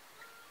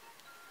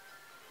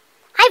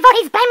 I vote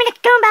he's blaming the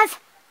Goombas.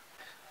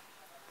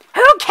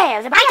 Who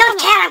cares about I don't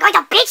care. I'm going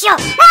to beat you.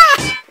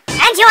 Ah!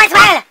 And you as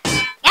well.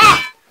 Yeah.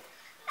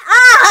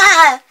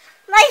 Ah!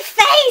 My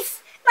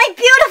face. My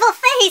beautiful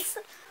face.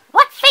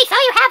 What face?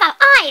 All you have are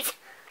eyes.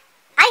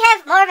 I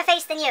have more of a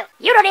face than you.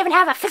 You don't even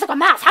have a physical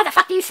mouth. How the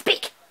fuck do you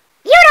speak?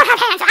 You don't have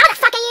hands. How the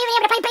fuck are you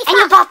even able to play baseball?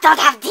 And you both don't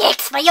have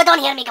dicks, but you don't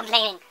hear me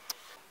complaining.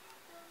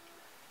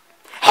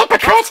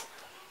 Hypocrite!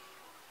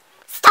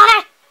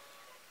 Stoner!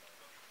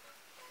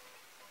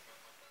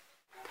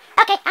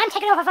 Okay, I'm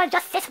taking over for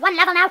just this one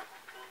level now.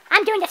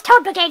 I'm doing this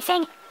Toad Brigade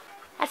thing.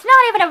 That's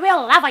not even a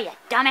real level, you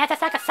dumbass.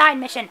 That's like a side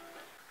mission.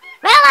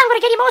 Well, I'm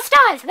gonna get you more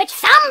stars, which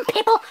some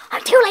people are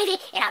too lazy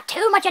and are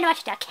too much into it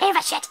to give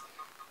a shit.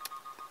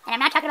 And I'm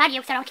not talking about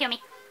you, so don't kill me.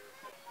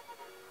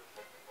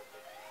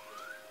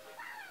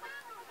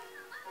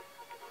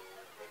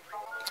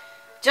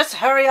 Just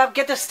hurry up,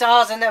 get the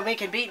stars, and then we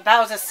can beat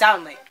Bowser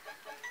soundly.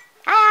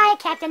 Aye,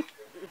 Captain.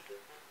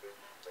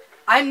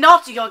 I'm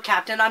not your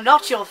captain, I'm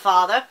not your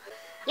father.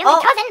 You're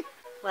my cousin.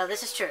 Well,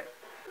 this is true.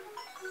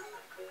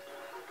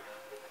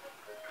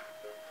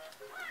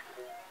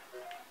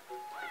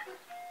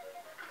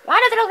 Why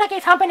does it look like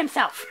he's humping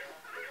himself?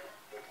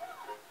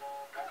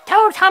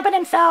 Toad's humping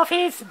himself.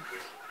 He's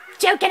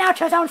joking out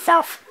to his own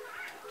self.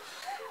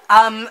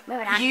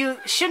 Moving on. You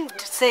shouldn't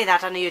say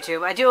that on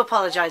YouTube. I do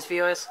apologize,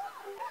 viewers.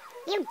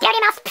 You dirty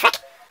mouse prick.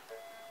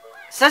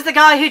 Says the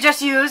guy who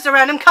just used a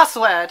random cuss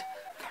word.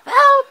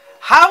 Well,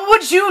 how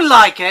would you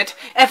like it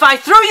if I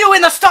threw you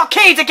in the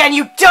stockade again,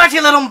 you dirty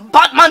little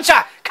butt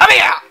muncher? Come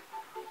here!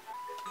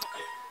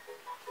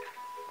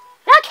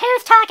 look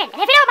who's talking.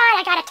 And if you don't mind,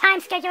 I got a time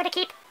schedule to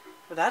keep.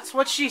 That's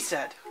what she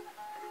said.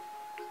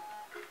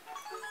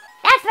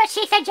 That's what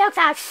she said jokes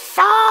are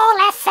so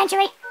last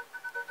century.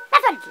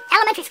 That's what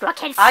elementary school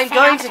kids I'm say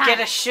all going the to time. get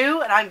a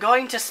shoe and I'm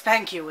going to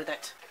spank you with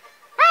it.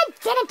 I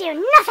didn't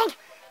do nothing.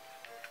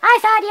 I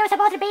thought you were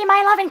supposed to be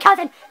my loving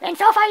cousin, and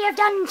so far you've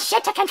done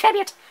shit to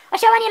contribute or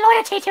show any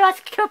loyalty to us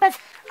Koopas.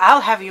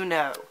 I'll have you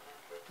know,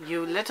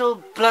 you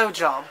little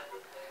blowjob,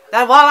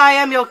 that while I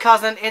am your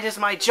cousin, it is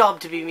my job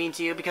to be mean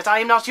to you because I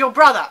am not your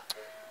brother.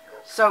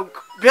 So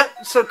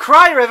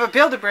cry a river,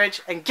 build a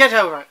bridge, and get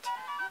over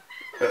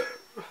it.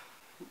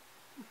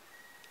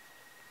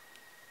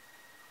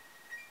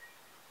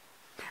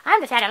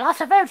 I'm just at a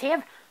loss of words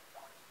here.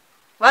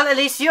 Well, at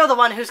least you're the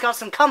one who's got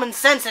some common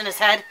sense in his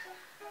head.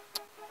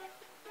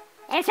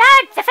 It's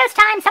not the first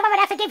time someone would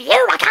have to give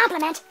you a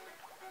compliment.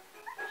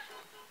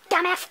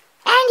 Dumbass.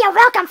 And you're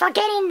welcome for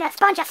getting the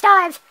sponge of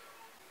stars.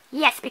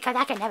 Yes, because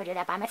I can never do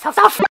that by myself,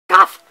 so f***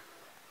 off.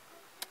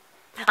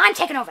 I'm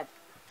taking over.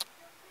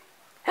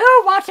 Who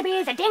wants to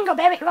be the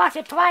dingleberry who wants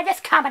to try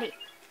this comedy?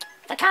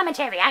 The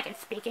commentary, I can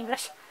speak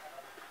English.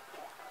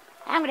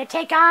 I'm going to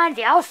take on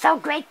the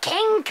oh-so-great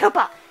King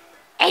Koopa,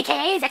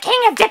 a.k.a. the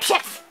King of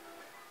Dipshits.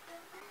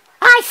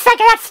 I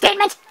second that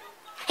statement.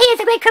 He is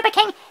the great Koopa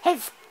King.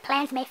 His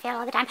plans may fail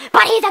all the time,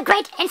 but he's a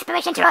great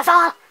inspiration to us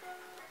all.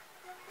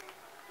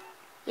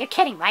 You're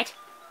kidding, right?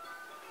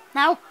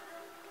 No?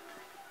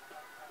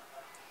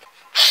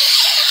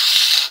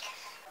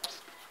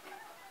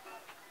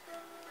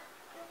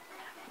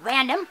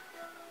 Random.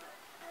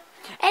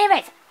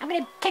 Anyways, I'm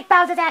gonna kick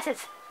Bowser's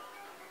asses.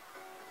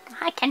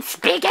 I can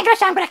speak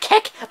English, I'm gonna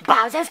kick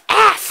Bowser's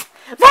ass.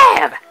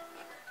 There!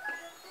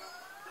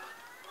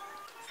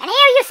 And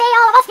here you say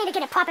all of us need to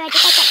get a proper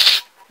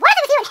education. What is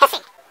it with you and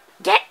hissing?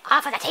 Get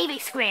off of the TV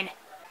screen.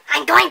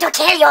 I'm going to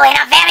kill you in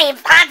a very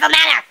harmful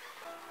manner.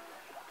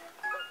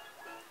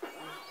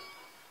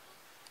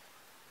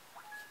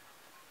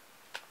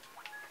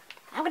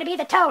 I'm gonna be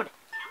the Toad.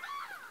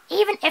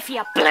 Even if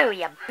you're blue,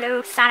 you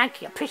blue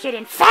Sonic, you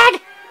appreciating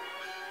fag.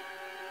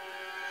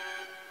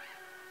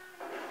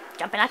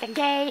 Jumping like a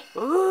gay.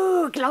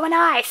 Ooh, glowing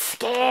eyes.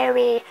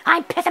 Scary.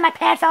 I'm pissing my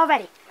pants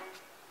already.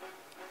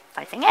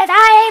 Funny thing is,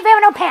 I ain't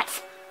wearing no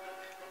pants.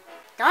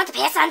 Don't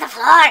piss on the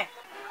floor.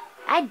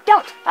 I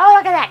don't. Oh,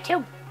 look at that,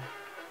 too.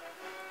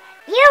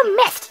 You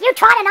missed. You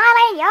tried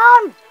annihilating your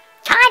own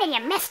kind and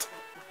you missed.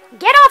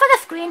 Get off of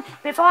the screen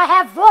before I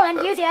have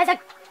Roland use you as a...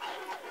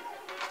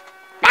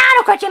 Now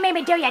look what you made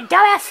me do, you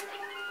dumbass.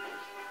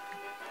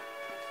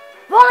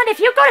 Roland, if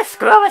you go to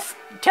school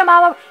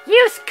tomorrow,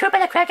 use Koopa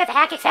the Crick as a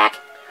hacky sack.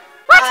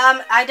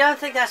 What? I don't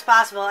think that's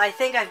possible. I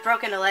think I've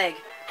broken a leg.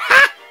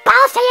 Ha!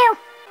 Balls to you!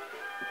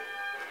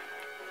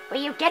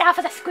 Will you get off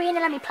of the screen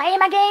and let me play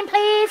my game,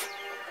 please?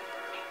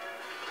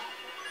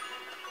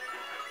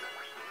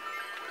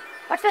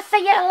 What's this,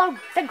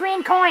 the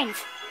green coins?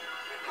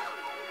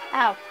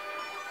 Oh.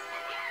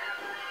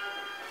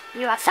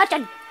 You are such a...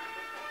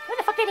 Where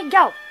the fuck did he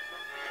go?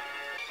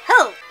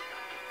 Who?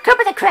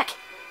 Koopa the Crick.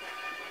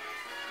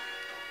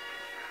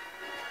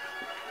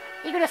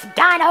 You can just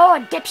die in a hole,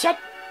 dipshit.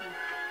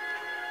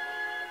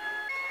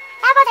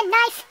 That wasn't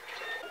nice.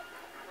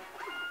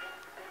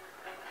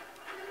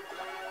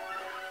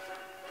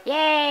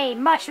 Yay,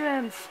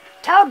 mushrooms.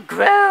 Toad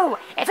grew.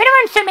 If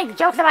anyone should make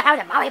jokes about how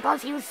the Maui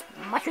balls use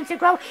mushrooms to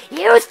grow,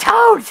 use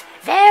toads.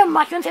 They're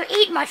mushrooms who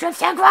eat mushrooms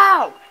to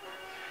grow.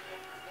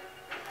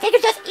 They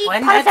could just eat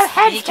parts of their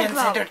heads to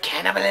grow. Considered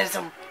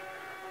cannibalism.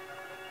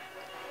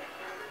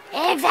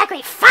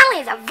 Exactly.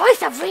 Finally, the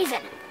voice of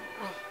reason.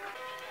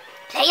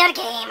 Play your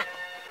game.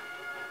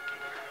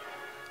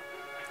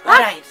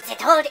 Alright. The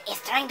Toad is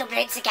trying to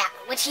bridge the gap,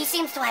 which he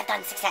seems to have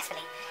done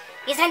successfully.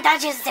 He then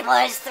dodges the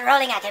balls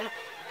rolling at him,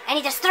 and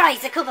he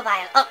destroys the Koopa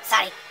biome. Oh,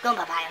 sorry,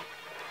 Goomba biome.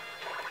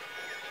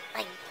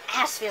 My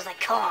ass feels like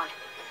corn.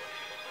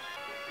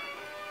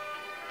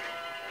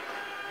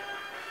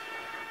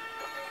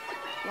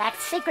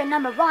 That's secret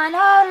number 1.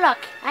 Oh, look.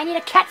 I need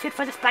a cat food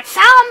for this, but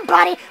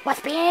somebody was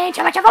being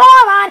too much of a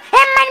moron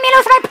and made me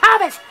lose my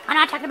powers. I'm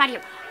not talking about you.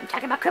 I'm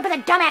talking about Koopa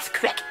the dumbass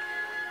Crick.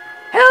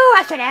 Who,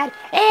 I should add,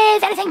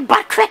 is anything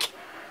but Crick.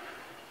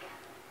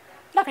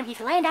 Look at him.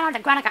 He's laying down on the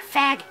ground like a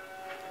fag.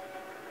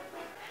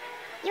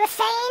 You were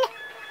saying?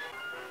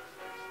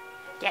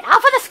 Get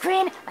off of the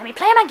screen. Let me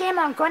play my game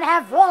or I'm going to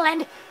have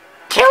Roland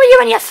kill you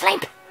in your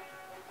sleep.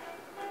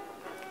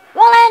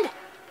 Roland,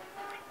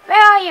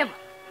 where are you?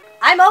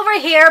 I'm over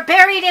here,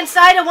 buried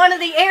inside of one of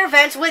the air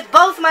vents with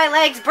both my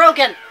legs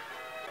broken.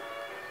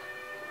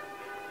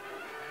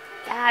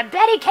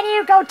 Betty, can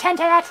you go tend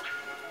to that?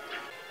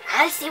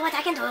 I'll see what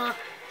I can do.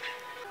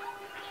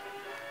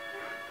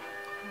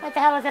 What the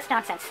hell is this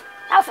nonsense?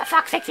 Oh, for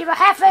fuck's sake, you were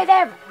halfway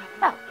there.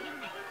 Oh.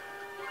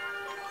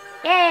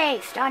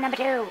 Yay, star number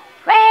 2.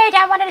 Wait,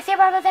 I wanted to see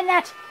what was in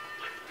that.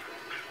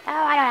 Oh,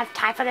 I don't have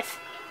time for this.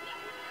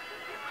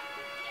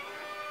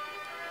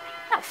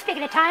 Oh,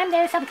 speaking of time,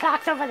 there's some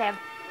clocks over there.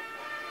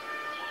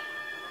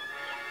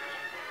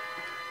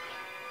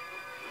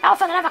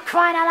 Also, never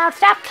crying out loud.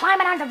 Stop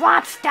climbing on the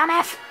rocks,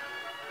 dumbass.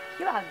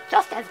 You are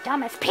just as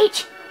dumb as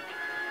Peach.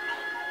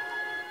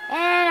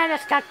 And I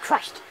just got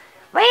crushed.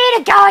 Way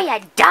to go, you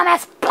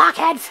dumbass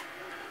blockheads.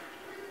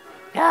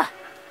 Ugh.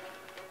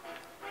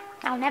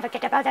 I'll never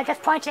get to Bowser at this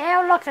point.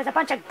 Oh, look, there's a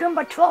bunch of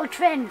Goomba troll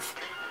twins.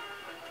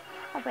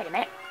 Oh, wait a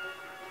minute.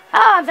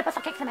 Oh, I'm supposed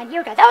to kick them at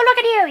you guys. Oh, look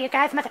at you. You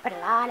guys must have put a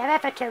lot of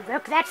effort to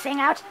work that thing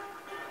out.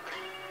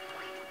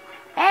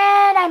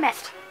 And I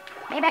missed.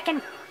 Maybe I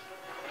can...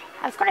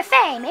 I was gonna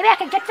say, maybe I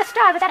could get the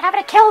star without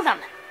having to kill them.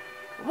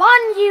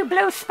 One, you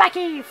blue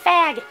spiky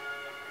fag.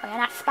 Well,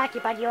 you're not spiky,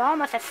 but you're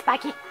almost as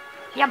spiky.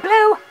 You're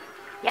blue.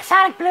 You're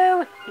Sonic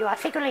Blue. You are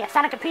secretly a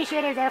Sonic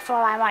appreciator, therefore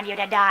I want you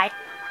to die.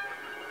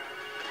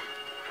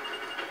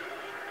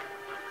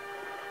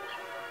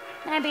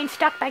 And I'm being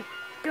struck by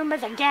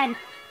Goombas again.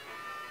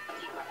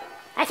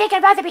 I think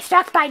I'd rather be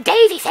struck by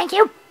Daisy, thank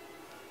you.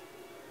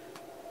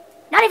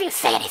 None of you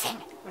say anything.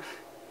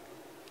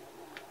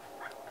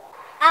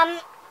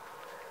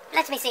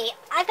 Let me see.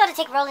 I've got to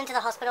take Roland to the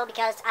hospital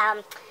because,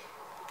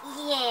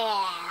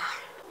 yeah.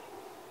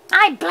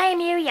 I blame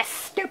you, you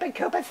stupid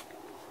Koopas.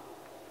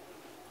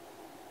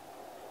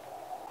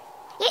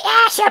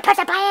 Yeah, sure, put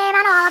the blame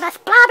on all of us.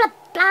 Blah, blah,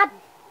 blah.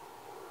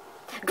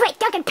 Great,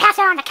 Duncan, pass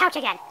her on the couch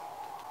again.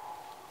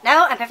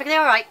 No, I'm perfectly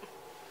alright.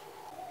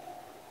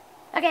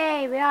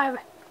 Okay, we are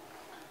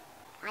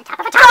On top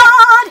of a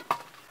toad!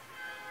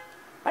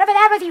 whatever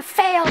that was, you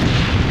failed.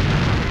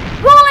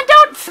 Roland,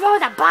 don't throw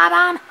the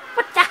bomb.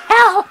 What the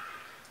hell?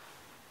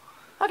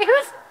 Okay,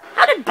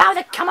 how did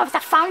Bowser come up with the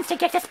funds to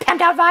get this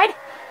pimped out ride?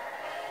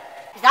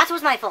 That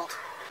was my fault.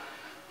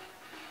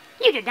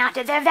 You did not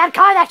deserve that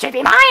car, that should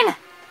be mine.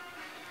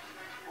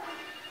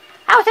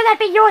 How should that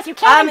be yours? You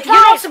can't even You're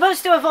not drive.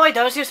 supposed to avoid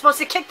those, you're supposed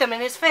to kick them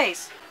in his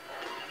face.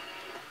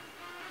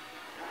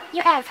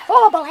 You have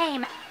horrible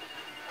aim.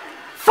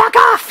 Fuck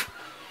off!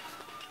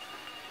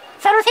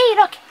 So does he,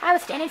 look. I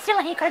was standing still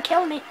and he could have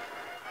killed me.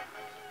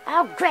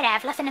 Oh, great, I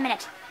have less than a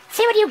minute.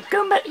 See what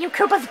you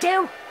Koopas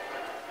do?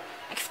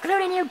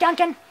 Excluding you,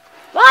 Duncan.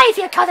 Why is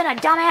your cousin a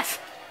dumbass?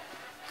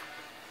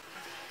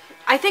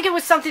 I think it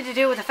was something to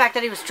do with the fact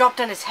that he was dropped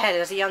on his head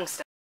as a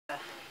youngster.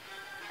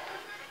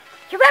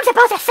 You weren't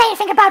supposed to say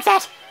anything about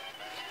that.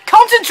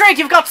 Concentrate,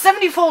 you've got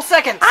 74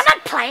 seconds! I'm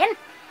not playing.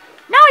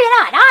 No,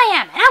 you're not.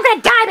 I am. And I'm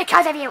gonna die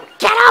because of you.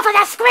 Get off of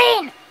the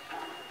screen!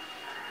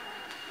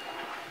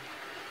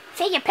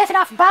 See, you're pissing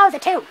off Bowser,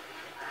 too.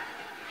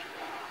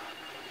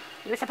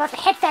 You were supposed to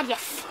hit that, you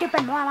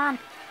stupid moron.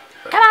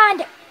 Come on!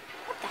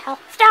 What the hell?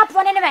 Stop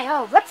running away.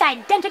 Oh, whoops, I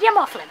dented your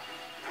muffler.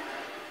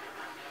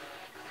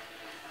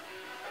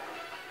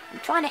 I'm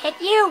trying to hit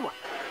you.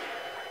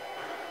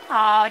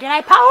 Oh, did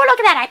I pop? Oh, look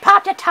at that. I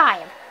popped a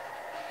tire.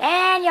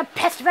 And you're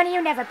pissed when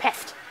you never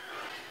pissed.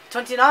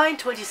 29,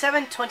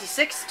 27,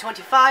 26,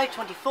 25,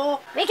 24...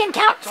 We can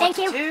count, thank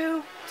you.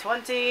 22,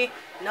 20,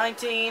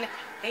 19,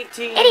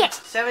 18... Idiot!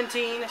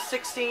 17,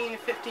 16,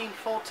 15,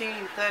 14,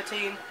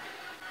 13...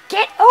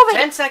 Get over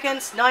 10 it.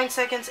 seconds, 9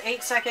 seconds,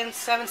 8 seconds,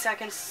 7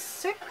 seconds,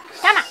 6...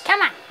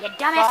 Come on, you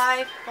dumbass.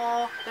 5,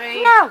 4,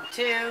 3, No.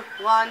 2,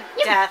 1,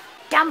 You death.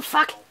 dumb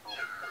fuck.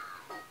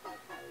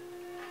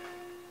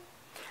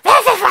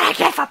 This is what I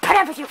get for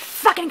putting up with you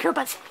fucking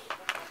Koopas.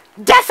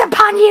 Death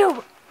upon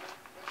you.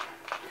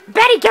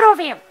 Betty, get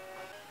over here.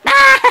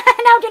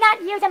 No, do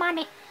not use them on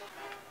me.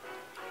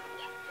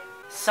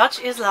 Such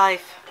is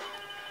life.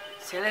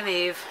 C'est la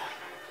vie.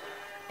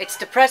 It's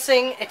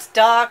depressing, it's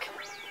dark,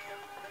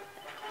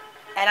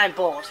 and I'm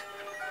bored.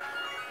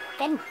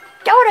 Then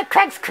go to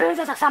Craig's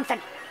Cruises or something.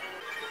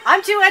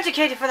 I'm too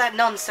educated for that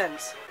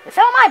nonsense.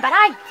 So am I, but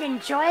I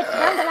enjoy it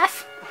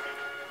nonetheless.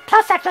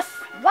 Plus, that's just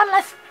one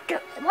less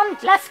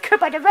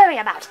Koopa to worry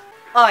about.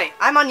 Oi,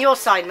 I'm on your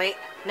side, mate.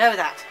 Know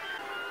that.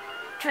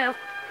 True.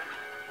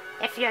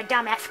 If you're a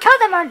dumbass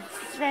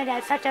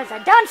cousin such as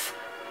a dunce,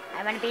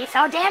 I wouldn't be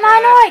so damn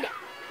annoyed.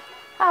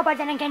 Oh, but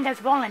then again,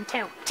 there's Roland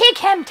too. Take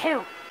him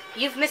too.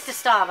 You've missed a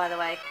star, by the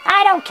way.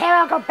 I don't care,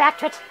 I'll go back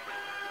to it.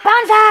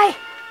 Bonsai!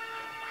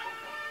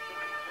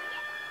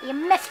 You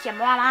missed, you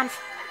morons.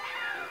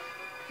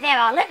 There,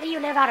 I'll let you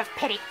live out of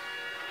pity.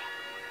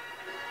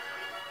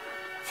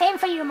 Same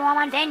for you,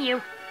 morons, and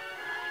you.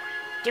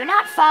 Do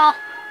not fall.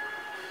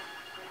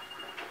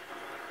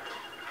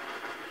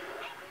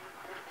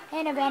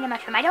 And a random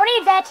mushroom. I don't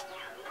need that.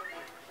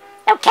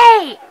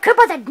 Okay,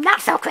 Koopas are not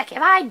so quick. If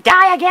I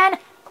die again,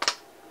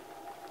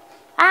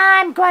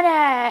 I'm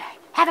gonna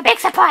have a big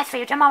surprise for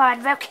you tomorrow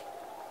at work.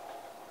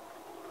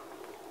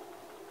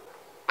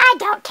 I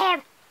don't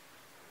care.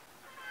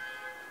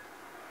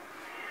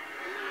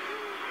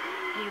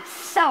 You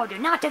so do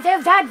not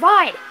deserve that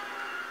ride.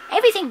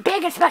 Everything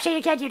big and special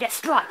you get, you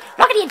destroy.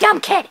 Look at you dumb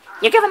kid.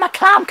 You give him a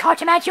clown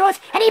costume at yours,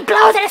 and he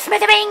blows it to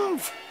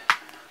smithereens.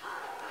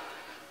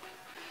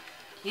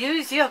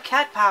 Use your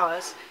cat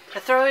powers to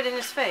throw it in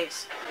his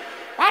face.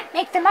 That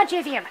makes it much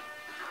easier.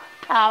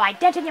 Oh, I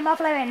dented your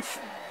muffler and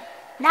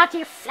knocked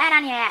you flat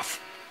on your ass.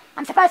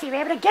 I'm surprised you were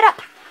able to get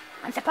up.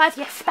 I'm surprised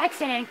your spikes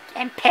didn't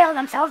impale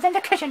themselves in the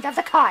cushions of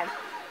the car.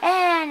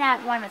 And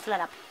that one was lit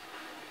up.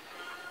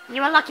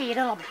 You were lucky, you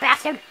little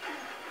bastard.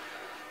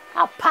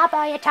 I'll pop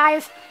all your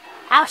tires.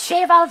 I'll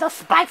shave all those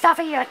spikes off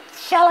of your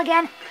shell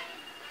again.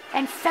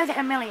 And further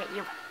humiliate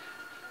you.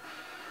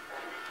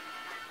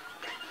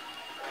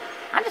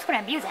 I'm just going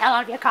to abuse the hell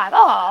out of your car.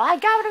 Oh, I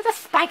got rid of the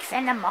spikes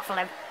and the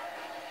muffler.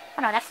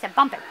 Oh no, that's the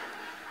bumper.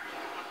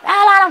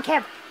 Well, I don't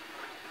care.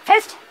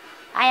 First,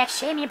 I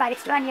shame you by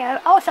destroying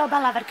your oh-so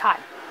beloved car.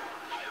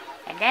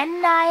 And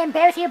then I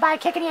embarrass you by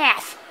kicking your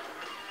ass.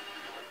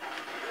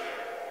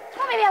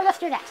 Well, maybe I'll just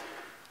do that.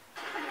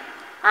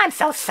 I'm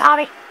so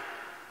sorry.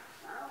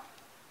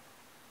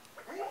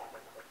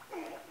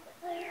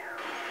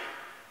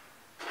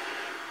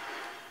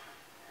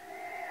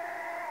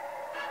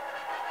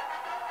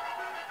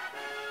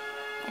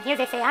 And here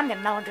they say I'm the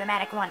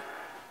melodramatic one.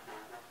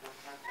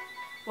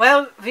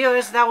 Well,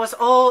 viewers, that was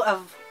all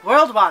of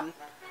World 1.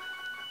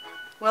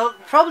 We'll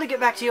probably get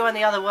back to you on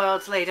the other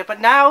worlds later, but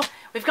now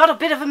we've got a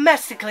bit of a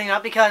mess to clean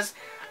up because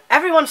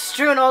everyone's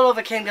strewn all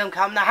over Kingdom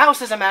Come. The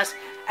house is a mess.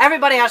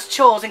 Everybody has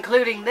chores,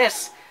 including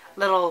this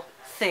little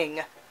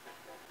thing.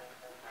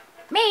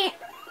 Me?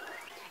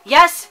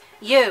 Yes,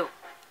 you.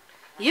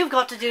 You've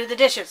got to do the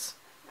dishes.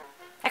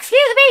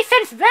 Excuse me,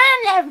 since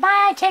when have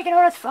I taken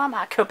orders from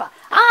a Koopa?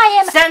 I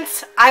am...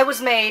 Since I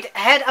was made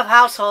head of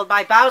household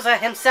by Bowser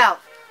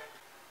himself.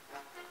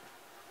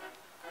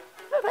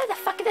 Where the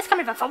fuck is this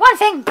coming from? For one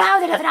thing,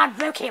 Bowser does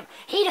not rook him.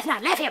 He does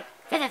not live here.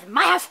 This is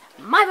my house,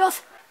 my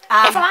rules.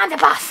 Therefore, I'm the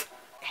boss.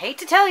 Hate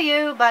to tell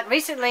you, but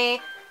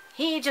recently,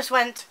 he just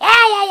went...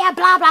 Yeah,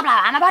 blah, blah,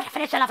 blah. I'm about to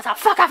finish the level, so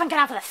fuck off and get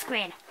off of the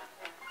screen.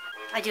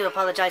 I do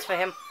apologize for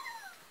him.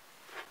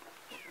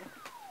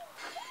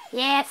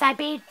 Yes, I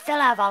beat the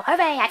level.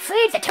 Hooray, I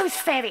freed the Tooth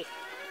Fairy.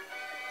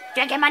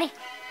 Do I get money?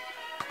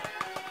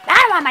 I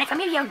don't want money from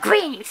you. You're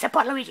green. You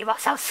support Luigi. Well,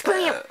 so screw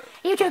you.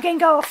 You two can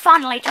go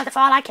fondle each other for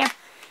all I care.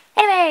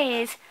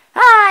 Anyways,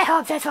 I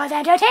hope this was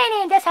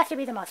entertaining. This has to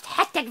be the most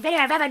hectic video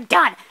I've ever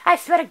done. I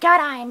swear to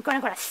God, I'm going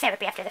to go to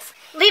therapy after this.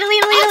 Lead.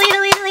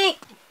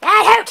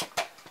 I hoot!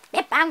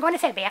 Yep, I'm going to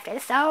therapy after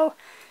this, so...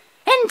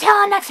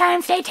 Until next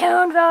time, stay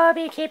tuned. We'll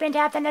be keeping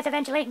tabs on this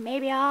eventually.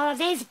 Maybe all of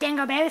these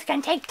dingo bears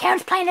can take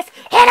turns playing this,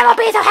 and it won't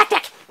be so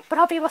hectic. But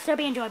hopefully it will still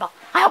be enjoyable.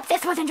 I hope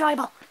this was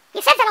enjoyable.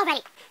 You said that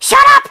already.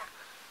 Shut up!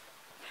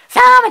 So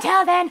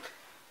until then,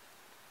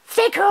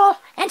 stay cool.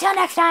 Until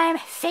next time,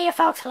 see you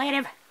folks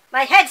later.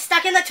 My head's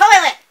stuck in the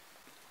toilet!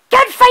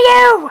 Good for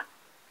you!